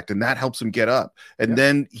contact and that helps him get up. And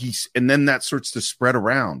then then that starts to spread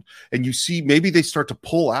around. And you see, maybe they start to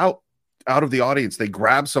pull out of the audience. They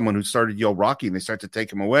grab someone who started to yell Rocky and they start to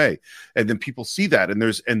take him away. And then people see that.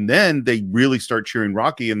 And then they really start cheering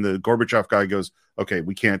Rocky. And the Gorbachev guy goes, okay,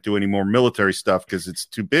 we can't do any more military stuff because it's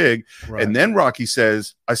too big. Right. And then Rocky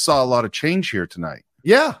says, I saw a lot of change here tonight.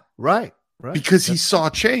 Yeah. Right. Because he saw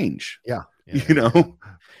change. Yeah. You know,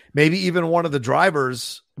 maybe even one of the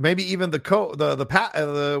drivers, maybe even the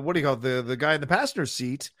what do you call it? The guy in the passenger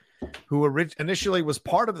seat who initially was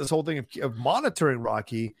part of this whole thing of monitoring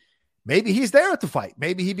Rocky. Maybe he's there at the fight.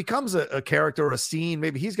 Maybe he becomes a character or a scene.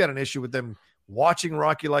 Maybe he's got an issue with them watching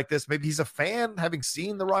Rocky like this. Maybe he's a fan having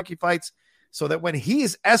seen the Rocky fights, so that when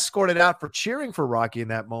he's escorted out for cheering for Rocky in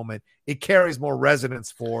that moment, it carries more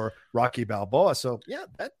resonance for Rocky Balboa. So yeah,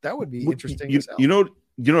 that would be interesting.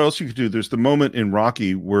 You know what else you could do? There's the moment in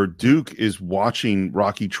Rocky where Duke is watching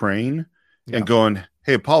Rocky train and going,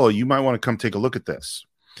 hey, Apollo, you might want to come take a look at this.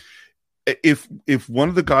 If one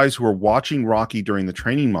of the guys who are watching Rocky during the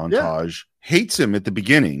training montage hates him at the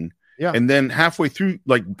beginning, and then halfway through,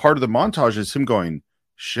 like part of the montage is him going,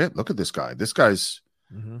 shit, look at this guy. This guy's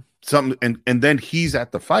something. And then he's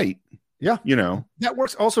at the fight. Yeah. You know, that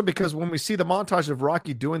works also because when we see the montage of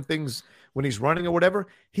Rocky doing things when he's running or whatever,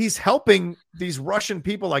 he's helping these Russian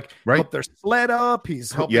people like put their sled up.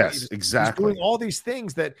 He's helping. Yes, exactly. He's doing all these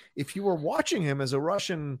things that if you were watching him as a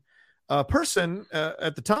Russian person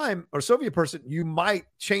at the time, or Soviet person, you might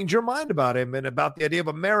change your mind about him and about the idea of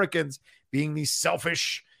Americans being these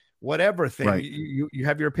selfish whatever thing. Right. You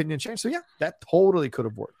have your opinion changed. So yeah, that totally could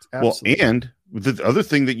have worked. Absolutely. Well, and the other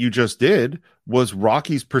thing that you just did was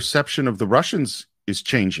Rocky's perception of the Russians is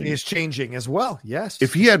changing. Is changing as well. Yes.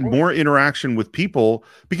 If he had more interaction with people,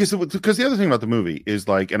 because the other thing about the movie is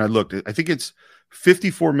like, and I think it's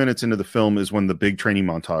 54 minutes into the film is when the big training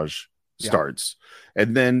montage starts.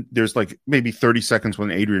 And then there's like maybe 30 seconds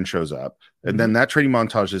when Adrian shows up. And then that training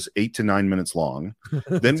montage is 8 to 9 minutes long.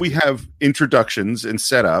 Then we have introductions and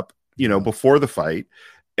setup, you know, before the fight.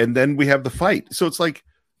 And then we have the fight. So it's like,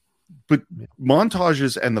 but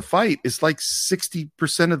montages and the fight is like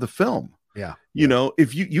 60% of the film. Yeah. You know,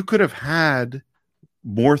 if you could have had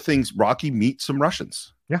more things, Rocky meet some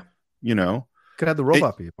Russians. Yeah. You know, could have the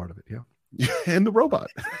robot be a part of it. Yeah. And the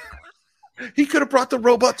robot. He could have brought the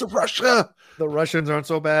robot to Russia. The Russians aren't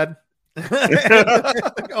so bad.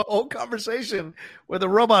 A whole conversation with a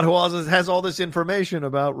robot who also has all this information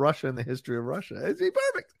about Russia and the history of Russia. It'd be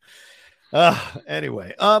perfect.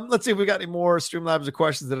 Anyway, let's see if we got any more Streamlabs or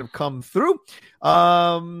questions that have come through.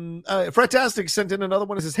 Fretastic sent in another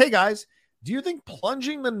one. It says, hey guys, do you think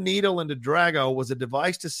plunging the needle into Drago was a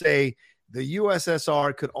device to say the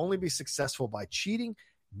USSR could only be successful by cheating,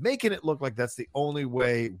 making it look like that's the only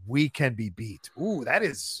way we can be beat? Ooh, that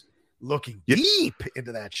is looking Yeah. deep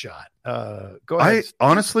into that shot. Go ahead.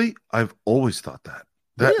 I've always thought that.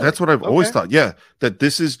 Really? That's what I've always Okay. thought. Yeah, that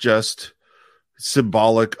this is just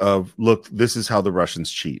symbolic of, look, this is how the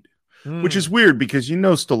Russians cheat. Which is weird because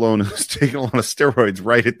Stallone is taking a lot of steroids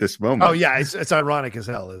right at this moment. Oh yeah, it's ironic as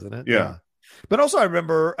hell, isn't it? Yeah. But also I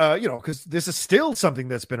remember, because this is still something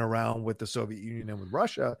that's been around with the Soviet Union and with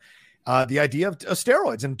Russia, the idea of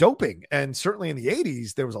steroids and doping. And certainly in the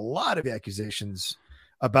 80s, there was a lot of accusations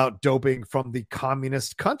about doping from the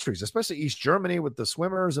communist countries, especially East Germany with the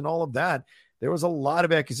swimmers and all of that. There was a lot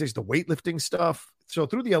of accusations, the weightlifting stuff. So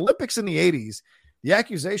through the Olympics in the 80s, the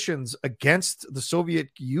accusations against the Soviet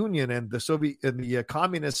Union and the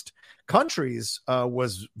communist countries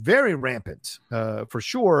was very rampant, for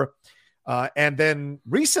sure. And then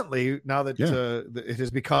recently, now that it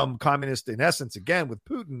has become communist in essence again with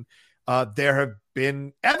Putin, there have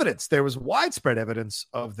been evidence. There was widespread evidence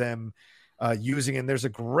of them using, and there's a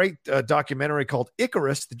great documentary called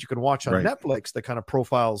Icarus that you can watch on Netflix that kind of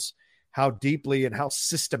profiles how deeply and how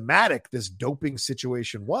systematic this doping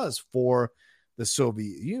situation was for the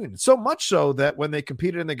Soviet Union. So much so that when they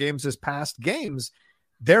competed in the games this past games,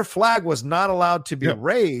 their flag was not allowed to be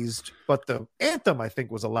raised, but the anthem, I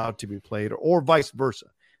think, was allowed to be played, or vice versa.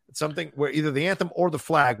 It's something where either the anthem or the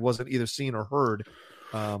flag wasn't either seen or heard,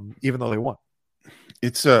 even though they won.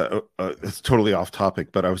 It's totally off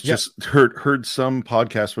topic, but I was just heard some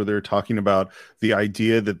podcast where they're talking about the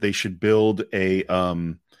idea that they should build a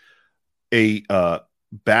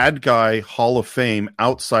bad guy Hall of Fame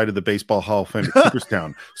outside of the Baseball Hall of Fame at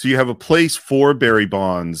Cooperstown. So you have a place for Barry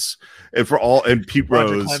Bonds and Pete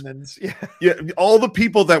Rose, Clemens. All the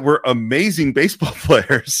people that were amazing baseball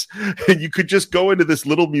players, and you could just go into this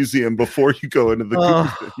little museum before you go into the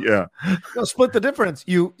Cooperstown. No, split the difference.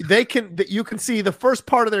 You can see the first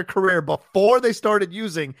part of their career before they started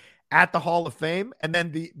using at the Hall of Fame, and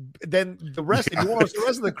then the rest. If you want to watch the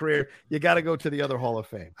rest of the career, you got to go to the other Hall of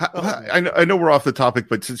Fame. I know we're off the topic,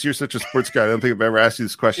 but since you're such a sports guy, I don't think I've ever asked you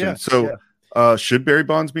this question. Should Barry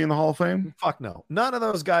Bonds be in the Hall of Fame? Fuck no. None of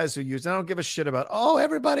those guys who used. I don't give a shit about. Oh,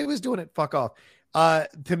 everybody was doing it. Fuck off.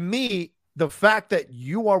 To me, the fact that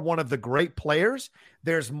you are one of the great players,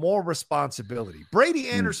 there's more responsibility. Brady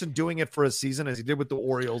Anderson doing it for a season, as he did with the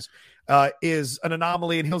Orioles, is an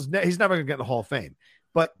anomaly, and he's never going to get in the Hall of Fame.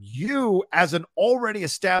 But you, as an already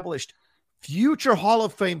established future Hall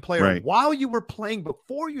of Fame player, while you were playing,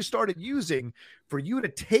 before you started using, for you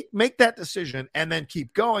to make that decision and then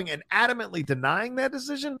keep going and adamantly denying that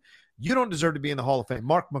decision, you don't deserve to be in the Hall of Fame.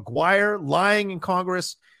 Mark McGwire lying in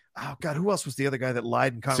Congress. Oh God, who else was the other guy that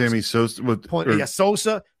lied in Congress? Sammy Sosa.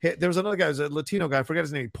 Sosa. There was another guy, was a Latino guy. I forget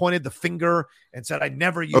his name. He pointed the finger and said, "I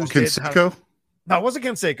never used Canseco? No, it wasn't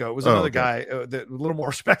Canseco. It was another guy, a little more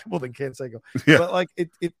respectable than Canseco. But like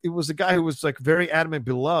it was a guy who was like very adamant,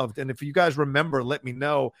 beloved. And if you guys remember, let me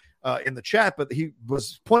know in the chat. But he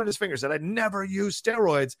was pointing his finger, said, "I never used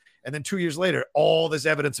steroids." And then 2 years later, all this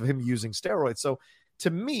evidence of him using steroids. So to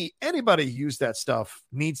me, anybody who used that stuff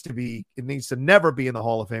needs to never be in the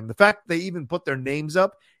Hall of Fame. The fact they even put their names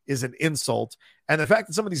up is an insult. And the fact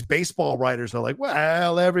that some of these baseball writers are like,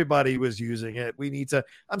 well, everybody was using it.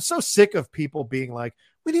 I'm so sick of people being like,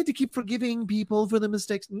 we need to keep forgiving people for the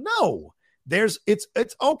mistakes. No,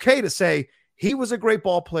 it's okay to say he was a great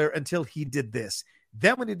ball player until he did this.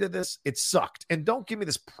 Then when he did this, it sucked. And don't give me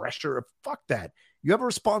this pressure of fuck that. You have a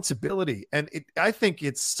responsibility. And I think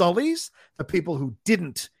it sullies the people who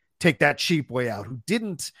didn't take that cheap way out, who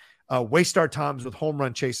didn't waste our times with home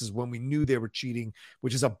run chases when we knew they were cheating,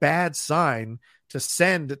 which is a bad sign to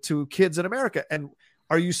send to kids in America. And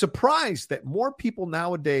are you surprised that more people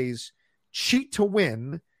nowadays cheat to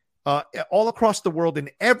win all across the world in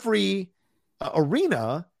every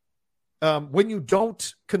arena when you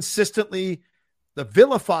don't consistently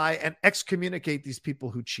vilify and excommunicate these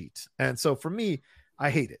people who cheat? And so for me, I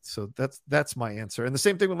hate it. So that's my answer. And the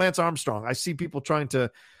same thing with Lance Armstrong. I see people trying to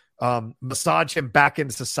massage him back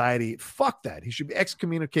into society. Fuck that. He should be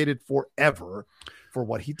excommunicated forever for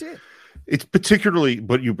what he did. It's particularly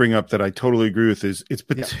what you bring up that I totally agree with is it's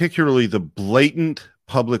particularly the blatant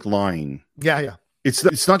public lying. Yeah.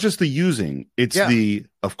 It's not just the using. It's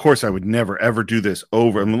of course I would never, ever do this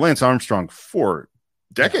over. I mean, Lance Armstrong for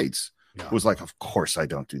decades was like, of course I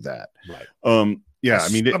don't do that. Right. I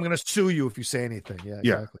mean, I'm going to sue you if you say anything. Yeah,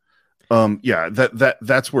 exactly.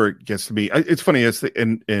 That's where it gets to me. It's funny.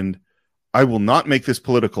 I will not make this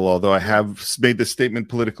political, although I have made this statement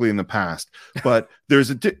politically in the past. But there's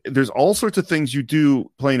all sorts of things you do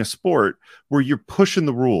playing a sport where you're pushing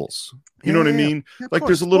the rules. You know what I mean? Yeah, like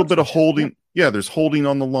there's a little bit of holding. Yeah, there's holding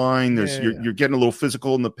on the line. There's you're getting a little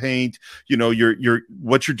physical in the paint. You know, you're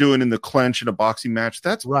what you're doing in the clinch in a boxing match.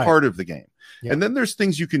 That's part of the game. Yeah. And then there's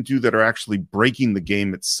things you can do that are actually breaking the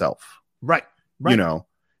game itself. Right. You know.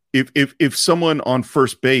 If someone on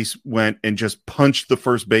first base went and just punched the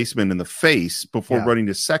first baseman in the face before running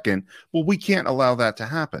to second, well, we can't allow that to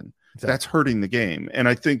happen. Exactly. That's hurting the game. And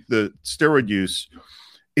I think the steroid use,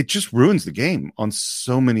 it just ruins the game on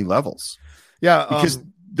so many levels. Yeah. Because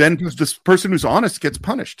then this person who's honest gets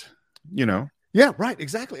punished, you know? Yeah, right.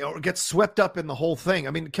 Exactly. Or gets swept up in the whole thing.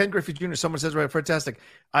 I mean, Ken Griffey Jr., someone says, right, fantastic.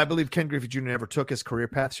 I believe Ken Griffey Jr. never took his career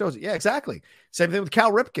path. Shows it. Yeah, exactly. Same thing with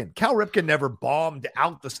Cal Ripken. Cal Ripken never bombed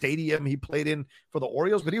out the stadium he played in for the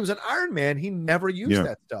Orioles, but he was an Iron Man. He never used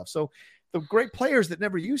that stuff. So the great players that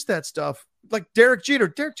never used that stuff, like Derek Jeter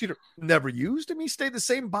never used him. He stayed the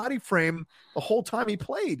same body frame the whole time he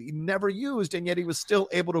played. He never used, and yet he was still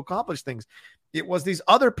able to accomplish things. It was these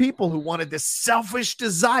other people who wanted this selfish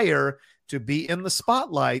desire to be in the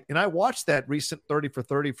spotlight. And I watched that recent 30 for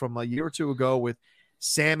 30 from a year or two ago with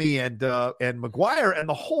Sammy and McGuire. And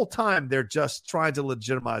the whole time they're just trying to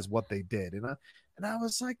legitimize what they did. And I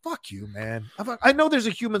was like, fuck you, man. I know there's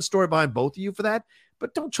a human story behind both of you for that,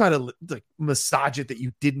 but don't try to like massage it that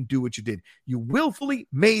you didn't do what you did. You willfully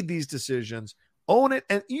made these decisions, own it.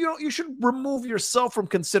 And you should remove yourself from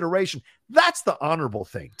consideration. That's the honorable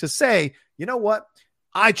thing, to say, you know what?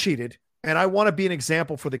 I cheated. And I want to be an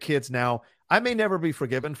example for the kids now. I may never be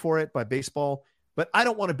forgiven for it by baseball, but I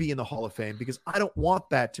don't want to be in the Hall of Fame because I don't want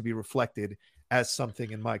that to be reflected as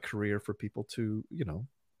something in my career for people to,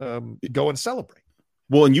 go and celebrate.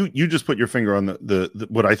 Well, and you just put your finger on the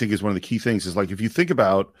what I think is one of the key things is, like, if you think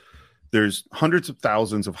about, there's hundreds of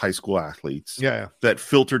thousands of high school athletes that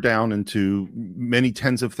filter down into many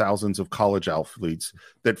tens of thousands of college athletes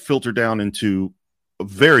that filter down into a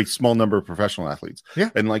very small number of professional athletes. Yeah.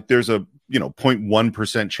 And like there's a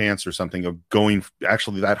 0.1% chance or something of going,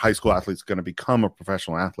 actually that high school athlete's going to become a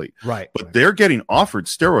professional athlete. Right. But they're getting offered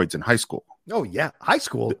steroids in high school. Oh yeah. High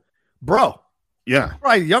school, bro. Yeah.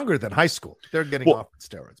 Probably younger than high school. They're getting offered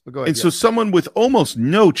steroids. But go ahead. And so someone with almost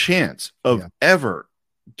no chance of ever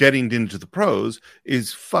getting into the pros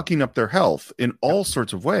is fucking up their health in all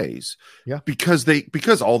sorts of ways. Yeah.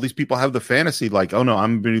 Because all these people have the fantasy, like, oh no,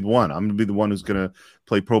 I'm gonna be the one. I'm gonna be the one who's gonna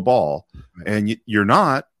play pro ball. Right. And you're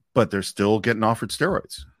not, but they're still getting offered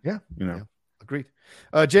steroids. Yeah. Agreed.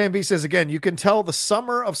 JMB says, again, you can tell the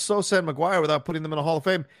summer of Sosa and McGuire without putting them in a Hall of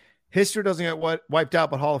Fame. History doesn't get wiped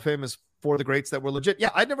out, but Hall of Fame is for the greats that were legit.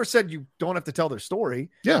 Yeah, I never said you don't have to tell their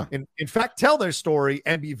story. Yeah. In fact, tell their story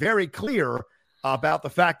and be very clear about the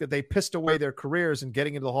fact that they pissed away their careers and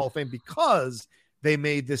getting into the Hall of Fame because they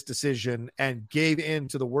made this decision and gave in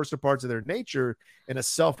to the worst parts of their nature in a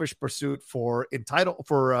selfish pursuit for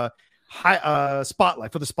spotlight,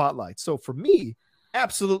 for the spotlight. So for me,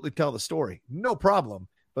 absolutely tell the story, no problem,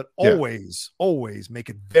 but always make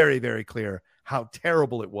it very, very clear how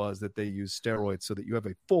terrible it was that they used steroids so that you have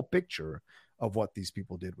a full picture of what these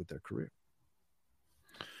people did with their career.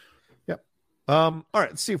 All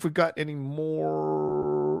right, let's see if we've got any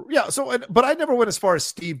more. Yeah, but I never went as far as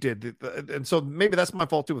Steve did. And so maybe that's my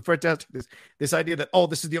fault too with Fantastic. This idea that,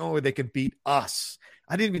 this is the only way they can beat us.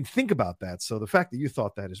 I didn't even think about that. So the fact that you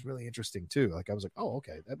thought that is really interesting too. Like I was like, oh,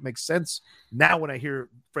 okay, that makes sense now when I hear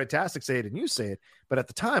Fantastic say it and you say it. But at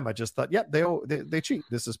the time, I just thought, they cheat.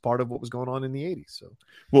 This is part of what was going on in the 80s. So,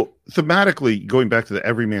 well, thematically, going back to the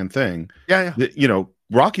everyman thing,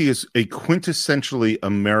 Rocky is a quintessentially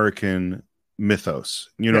American mythos.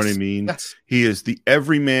 You know what I mean? Yes. He is the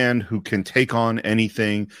everyman who can take on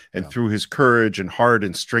anything, and through his courage and heart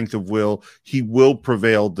and strength of will, he will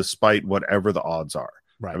prevail despite whatever the odds are.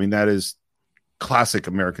 Right. I mean, that is classic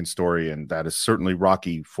American story, and that is certainly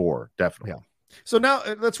Rocky IV, definitely. Yeah. So now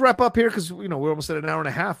let's wrap up here because we're almost at an hour and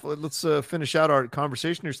a half. Let's finish out our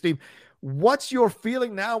conversation here, Steve. What's your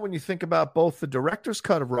feeling now when you think about both the director's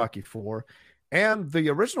cut of Rocky IV and the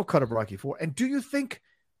original cut of Rocky IV? And do you think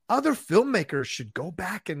other filmmakers should go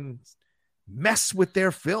back and mess with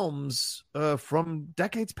their films from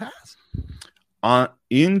decades past?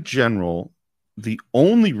 In general, the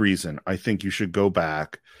only reason I think you should go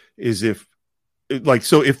back is if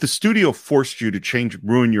the studio forced you to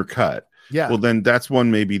ruin your cut. Yeah. Well, then that's one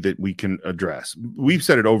maybe that we can address. We've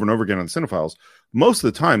said it over and over again on the Cinephiles. Most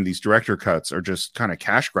of the time, these director cuts are just kind of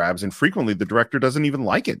cash grabs, and frequently the director doesn't even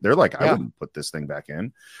like it. They're like, I wouldn't put this thing back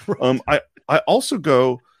in. Right. I also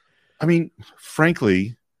go, I mean,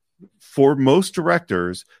 frankly, for most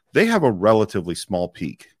directors, they have a relatively small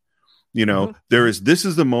peak. You know, this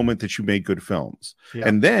is the moment that you made good films. Yeah.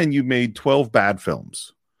 And then you made 12 bad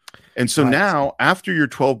films. And so now, after your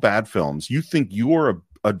 12 bad films, you think you're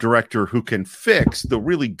a director who can fix the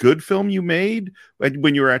really good film you made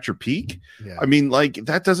when you were at your peak. Yeah. I mean, like,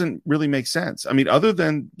 that doesn't really make sense. I mean, other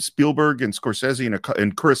than Spielberg and Scorsese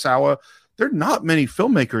and Kurosawa, there are not many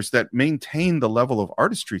filmmakers that maintain the level of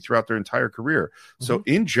artistry throughout their entire career. So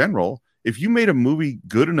in general, if you made a movie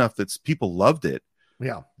good enough that people loved it,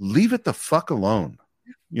 leave it the fuck alone,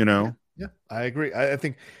 you know? Yeah, I agree. I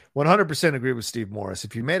think 100% agree with Steve Morris.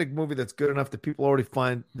 If you made a movie that's good enough that people already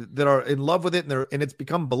find that are in love with it and it's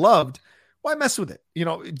become beloved, why mess with it? You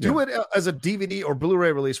know, do it as a DVD or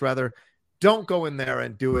Blu-ray release, rather. Don't go in there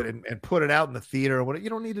and do it and put it out in the theater or whatever. You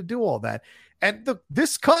don't need to do all that. And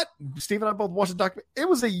this cut, Steve and I both watched the document. It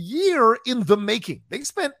was a year in the making. They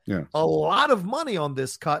spent a lot of money on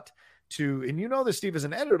this cut and you know this, Steve, as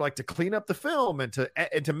an editor, like to clean up the film and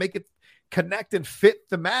to make it connect and fit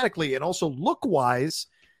thematically and also look wise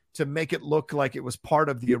to make it look like it was part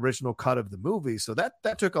of the original cut of the movie. So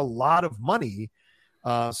that took a lot of money.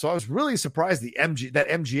 So I was really surprised that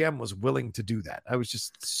MGM was willing to do that. I was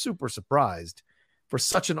just super surprised for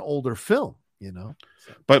such an older film, you know.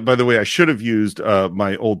 But by the way, I should have used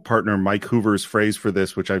my old partner Mike Hoover's phrase for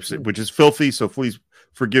this, which is filthy. So please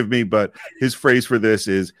forgive me. But his phrase for this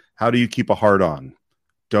is, "How do you keep a heart on?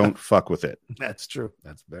 Don't fuck with it." That's true.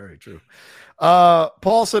 That's very true.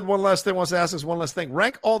 Paul said wants to ask us one last thing.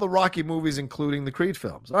 Rank all the Rocky movies, including the Creed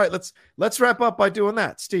films. All right, let's wrap up by doing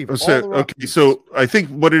that, Steve. So I think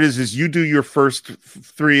what it is you do your first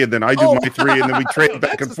three, and then I do my three, and then we trade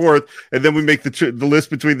back and forth, and then we make the list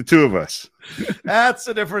between the two of us. That's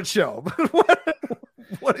a different show.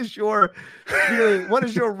 What is your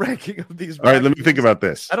ranking of these? All right, let me think about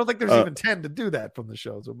this. I don't think there's even 10 to do that from the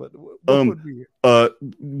shows, but what would be?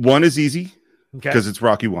 One is easy because it's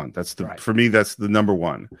Rocky 1. That's for me. That's the number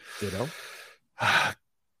one. Ditto.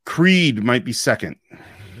 Creed might be second.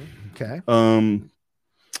 Okay.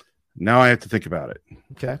 Now I have to think about it.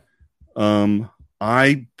 Okay.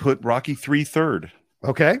 I put Rocky 3 third.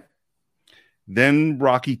 Okay. Then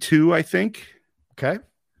Rocky 2, I think. Okay.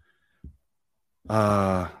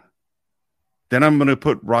 Then I'm going to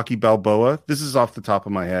put Rocky Balboa. This is off the top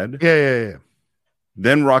of my head. Yeah.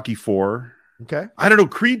 Then Rocky 4. Okay. I don't know.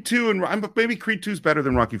 Creed 2 and maybe Creed 2 is better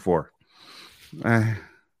than Rocky 4. And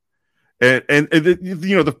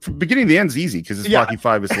the beginning and the end is easy because it's Rocky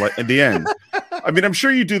 5 is like at the end. I mean, I'm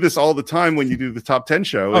sure you do this all the time when you do the top 10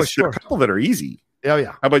 show. Oh, sure. There are a couple that are easy. Oh,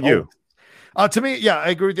 yeah. How about you? To me, I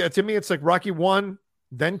agree with you. To me, it's like Rocky 1,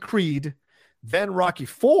 then Creed, then Rocky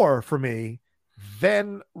 4 for me,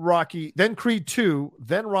 then Creed 2,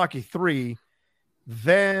 then Rocky 3,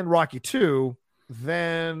 then Rocky 2,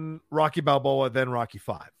 then Rocky Balboa, then Rocky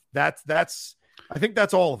 5. That's I think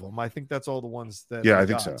that's all of them. I think that's all the ones that I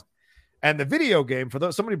think so. And the video game, for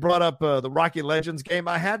those, somebody brought up the Rocky Legends game.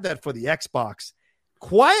 I had that for the Xbox.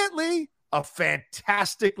 Quietly, a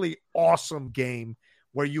fantastically awesome game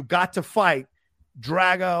where you got to fight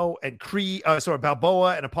Drago and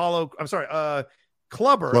Balboa and Apollo. I'm sorry,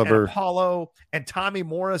 Clubber and Apollo and Tommy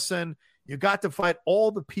Morrison. You got to fight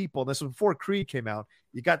all the people. This was before Creed came out.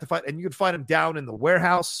 You got to fight, and you could fight them down in the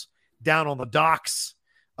warehouse, down on the docks,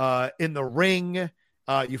 in the ring.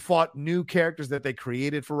 You fought new characters that they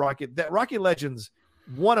created for Rocky. That Rocky Legends,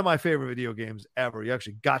 one of my favorite video games ever. You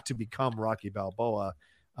actually got to become Rocky Balboa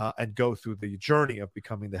and go through the journey of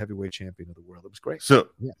becoming the heavyweight champion of the world. It was great. So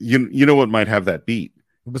you know what might have that beat?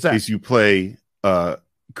 What's that? Is you play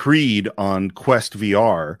Creed on Quest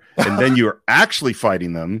VR, and then you're actually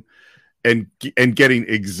fighting them and getting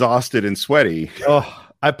exhausted and sweaty. Oh,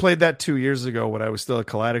 I played that 2 years ago when I was still at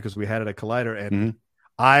Collider because we had it at Collider, and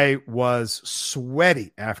I was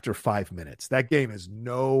sweaty after 5 minutes. That game is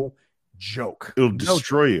no joke. It'll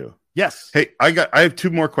destroy you. Yes. Hey, I have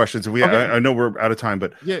two more questions. I know we're out of time,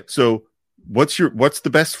 but so what's the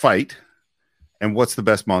best fight and what's the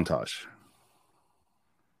best montage?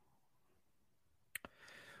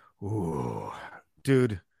 Ooh,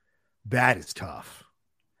 dude, that is tough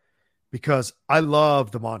because I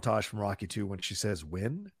love the montage from Rocky 2 when she says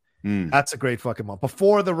win. That's a great fucking montage.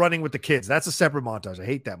 Before the running with the kids, that's a separate montage. I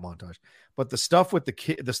hate that montage. But the stuff with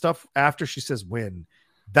the stuff after she says win,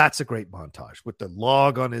 that's a great montage with the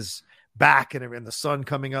log on his back and the sun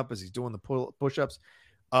coming up as he's doing the push-ups.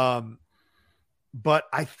 But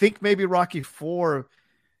I think maybe Rocky 4,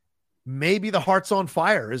 maybe the Hearts on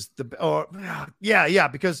Fire is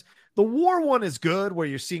because the war one is good where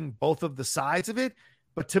you're seeing both of the sides of it.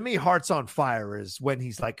 But to me, Hearts on Fire is when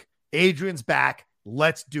he's like, Adrian's back.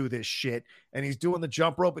 Let's do this shit. And he's doing the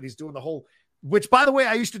jump rope and he's doing the whole which, by the way,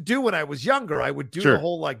 I used to do when I was younger. I would do Sure. the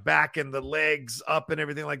whole like back and the legs up and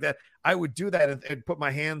everything like that. I would do that and put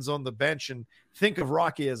my hands on the bench and think of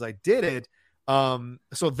Rocky as I did it.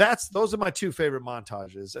 So those are my two favorite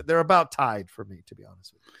montages. They're about tied for me, to be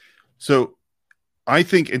honest with you. So I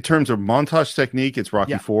think in terms of montage technique, it's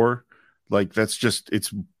Rocky Yeah. 4. Like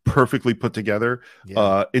it's perfectly put together.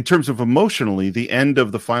 Yeah. In terms of emotionally, the end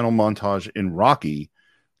of the final montage in Rocky,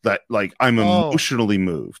 that like I'm emotionally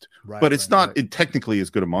moved, Right, but it's right, not technically as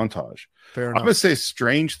good a montage. Fair I'm enough. going to say a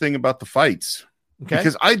strange thing about the fights, Okay.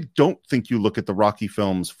 because I don't think you look at the Rocky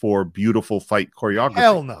films for beautiful fight choreography.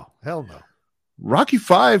 Hell no. Rocky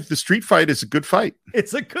 5, the street fight is a good fight.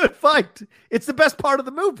 It's a good fight. It's the best part of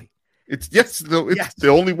the movie. It's the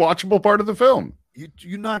only watchable part of the film.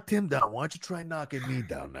 You knocked him down. Why don't you try knocking me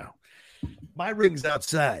down now? My ring's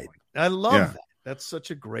outside. I love that. That's such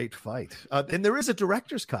a great fight. And there is a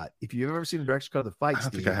director's cut. If you've ever seen a director's cut of the fight, I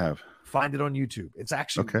don't think I have. Find it on YouTube. It's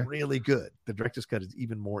actually really good. The director's cut is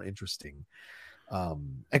even more interesting.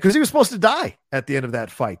 Because he was supposed to die at the end of that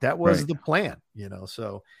fight. That was the plan,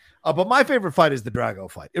 so. But my favorite fight is the Drago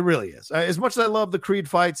fight. It really is. As much as I love the Creed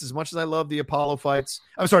fights, as much as I love the Apollo fights,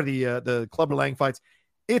 I'm sorry, the Clubber Lang fights,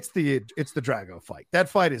 it's the Drago fight. That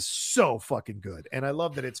fight is so fucking good. And I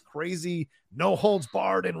love that it's crazy, no holds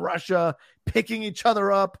barred in Russia, picking each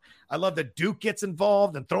other up. I love that Duke gets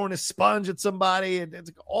involved and throwing his sponge at somebody.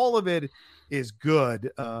 And all of it is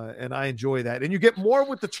good. And I enjoy that. And you get more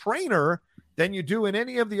with the trainer than you do in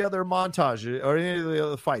any of the other montages or any of the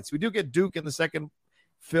other fights. We do get Duke in the second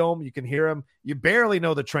film. You can hear him. You barely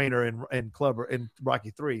know the trainer in Clubber in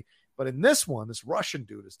Rocky 3, but in this one, this Russian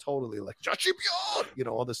dude is totally like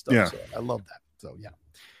all this stuff. Yeah. So I love that. So yeah.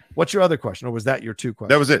 What's your other question, or was that your two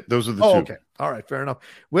questions? That was it. Those are the two. Okay. All right. Fair enough.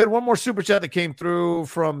 We had one more super chat that came through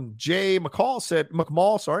from Jay McCall.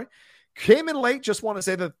 McMall, came in late. Just want to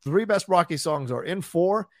say the 3 best Rocky songs are in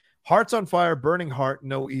 4. Hearts on Fire, Burning Heart,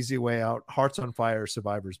 No Easy Way Out, Hearts on Fire,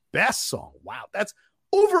 Survivor's best song. Wow. That's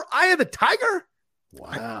over Eye of the Tiger.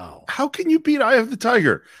 Wow. How can you beat Eye of the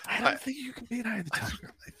Tiger? I don't think you can beat Eye of the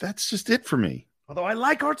Tiger. That's just it for me. Although I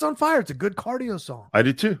like Hearts on Fire. It's a good cardio song. I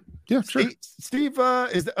did too. Yeah, sure. Steve,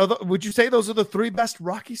 would you say those are the 3 best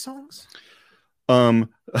Rocky songs?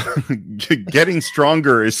 Getting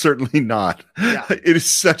Stronger is certainly not. Yeah. It is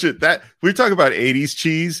such that we talk about 80s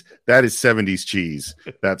cheese. That is 70s cheese,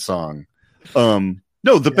 that song.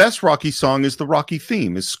 No, the best Rocky song is the Rocky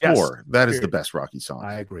theme, is Score. Yes, that is the best Rocky song.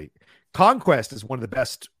 I agree. Conquest is one of the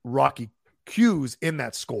best Rocky cues in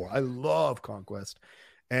that score. I love Conquest.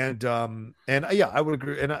 And yeah, I would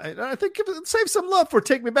agree. And I think save some love for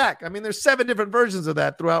Take Me Back. I mean, there's 7 different versions of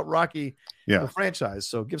that throughout Rocky the franchise.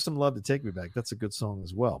 So give some love to Take Me Back. That's a good song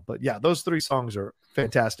as well. But yeah, those 3 songs are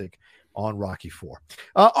fantastic on Rocky 4.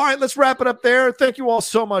 All right, let's wrap it up there. Thank you all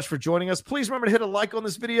so much for joining us. Please remember to hit a like on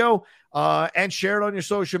this video and share it on your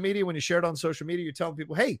social media. When you share it on social media, you're telling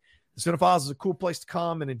people, hey, the Cinephiles is a cool place to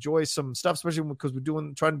come and enjoy some stuff, especially because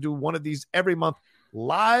we're trying to do one of these every month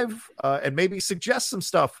live, and maybe suggest some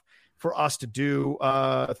stuff for us to do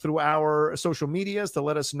through our social medias to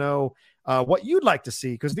let us know what you'd like to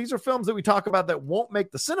see, because these are films that we talk about that won't make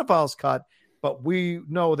the Cinephiles cut, but we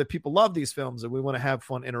know that people love these films and we want to have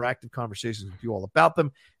fun, interactive conversations with you all about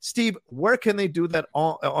them. Steve, where can they do that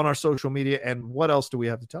on our social media, and what else do we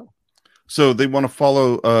have to tell them? So they want to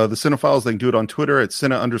follow the Cinephiles. They can do it on Twitter at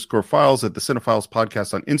Cine_Files, at the Cinephiles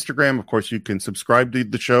Podcast on Instagram. Of course, you can subscribe to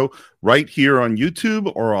the show right here on YouTube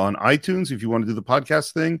or on iTunes if you want to do the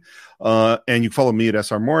podcast thing. And you follow me at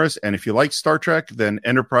SR Morris. And if you like Star Trek, then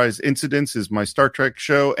Enterprise Incidents is my Star Trek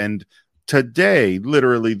show. And today,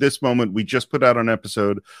 literally this moment, we just put out an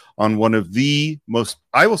episode on one of the most,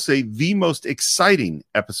 I will say, the most exciting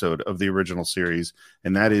episode of the original series,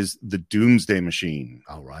 and that is The Doomsday Machine.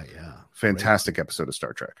 All right, yeah. Fantastic episode of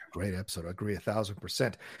Star Trek. Great episode. I agree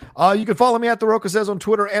 1,000%. You can follow me at The Rocha Says on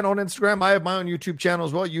Twitter and on Instagram. I have my own YouTube channel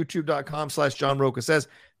as well, youtube.com/John Rocha Says.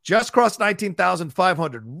 Just crossed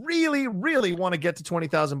 19,500. Really, really want to get to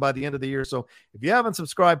 20,000 by the end of the year. So if you haven't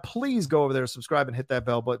subscribed, please go over there, subscribe, and hit that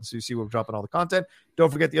bell button so you see we're dropping all the content.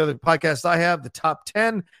 Don't forget the other podcasts I have, the Top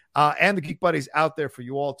 10, and the Geek Buddies out there for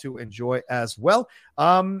you all to enjoy as well.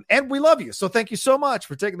 And we love you. So thank you so much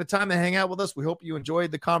for taking the time to hang out with us. We hope you enjoyed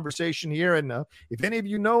the conversation here. And if any of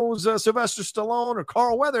you knows Sylvester Stallone or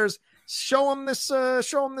Carl Weathers, show them this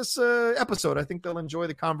episode. I think they'll enjoy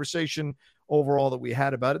the conversation overall that we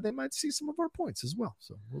had about it. They might see some of our points as well.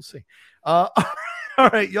 So we'll see. All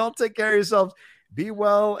right, y'all take care of yourselves. Be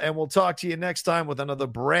well, and we'll talk to you next time with another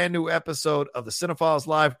brand new episode of the Cinephiles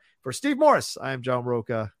Live. For Steve Morris, I am John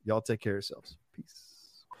Rocha. Y'all take care of yourselves. Peace.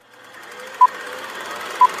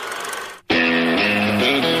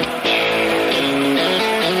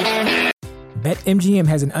 BetMGM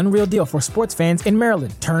has an unreal deal for sports fans in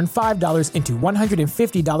Maryland. Turn $5 into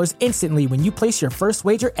 $150 instantly when you place your first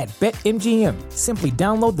wager at BetMGM. Simply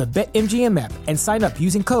download the BetMGM app and sign up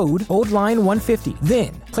using code OldLine150.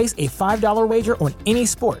 Then, place a $5 wager on any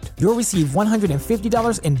sport. You'll receive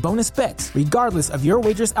 $150 in bonus bets, regardless of your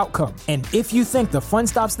wager's outcome. And if you think the fun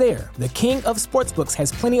stops there, the King of Sportsbooks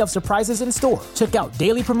has plenty of surprises in store. Check out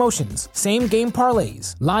daily promotions, same-game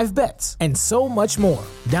parlays, live bets, and so much more.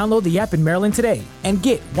 Download the app in Maryland today and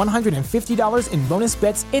get $150 in bonus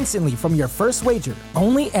bets instantly from your first wager.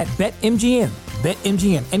 Only at BetMGM.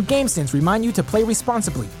 BetMGM and GameSense remind you to play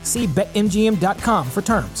responsibly. See BetMGM.com for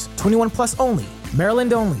terms. 21 plus only.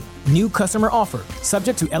 Maryland only. New customer offer.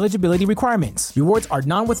 Subject to eligibility requirements. Rewards are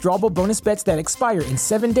non-withdrawable bonus bets that expire in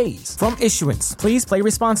 7 days. From issuance, please play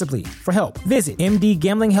responsibly. For help, visit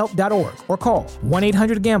mdgamblinghelp.org or call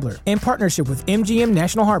 1-800-GAMBLER in partnership with MGM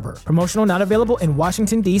National Harbor. Promotional not available in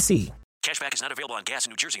Washington, D.C. Cashback is not available on gas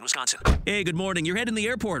in New Jersey and Wisconsin. Hey, good morning. You're heading to the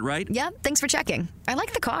airport, right? Yep, thanks for checking. I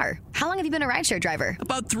like the car. How long have you been a rideshare driver?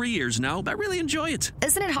 About 3 years now, but I really enjoy it.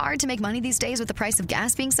 Isn't it hard to make money these days with the price of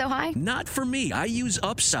gas being so high? Not for me. I use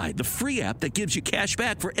Upside, the free app that gives you cash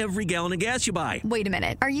back for every gallon of gas you buy. Wait a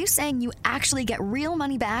minute. Are you saying you actually get real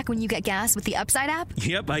money back when you get gas with the Upside app?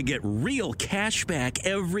 Yep, I get real cash back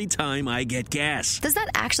every time I get gas. Does that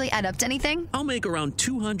actually add up to anything? I'll make around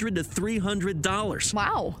 $200 to $300.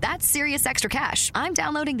 Wow, that's serious extra cash. I'm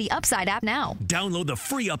downloading the Upside app now. Download the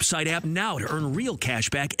free Upside app now to earn real cash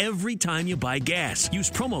back every time you buy gas.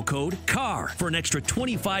 Use promo code CAR for an extra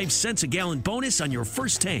 25 cents a gallon bonus on your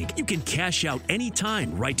first tank. You can cash out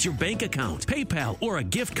anytime right to your bank account, PayPal, or a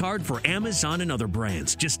gift card for Amazon and other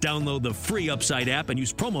brands. Just download the free Upside app and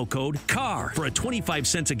use promo code CAR for a 25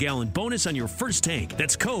 cents a gallon bonus on your first tank.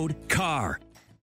 That's code CAR.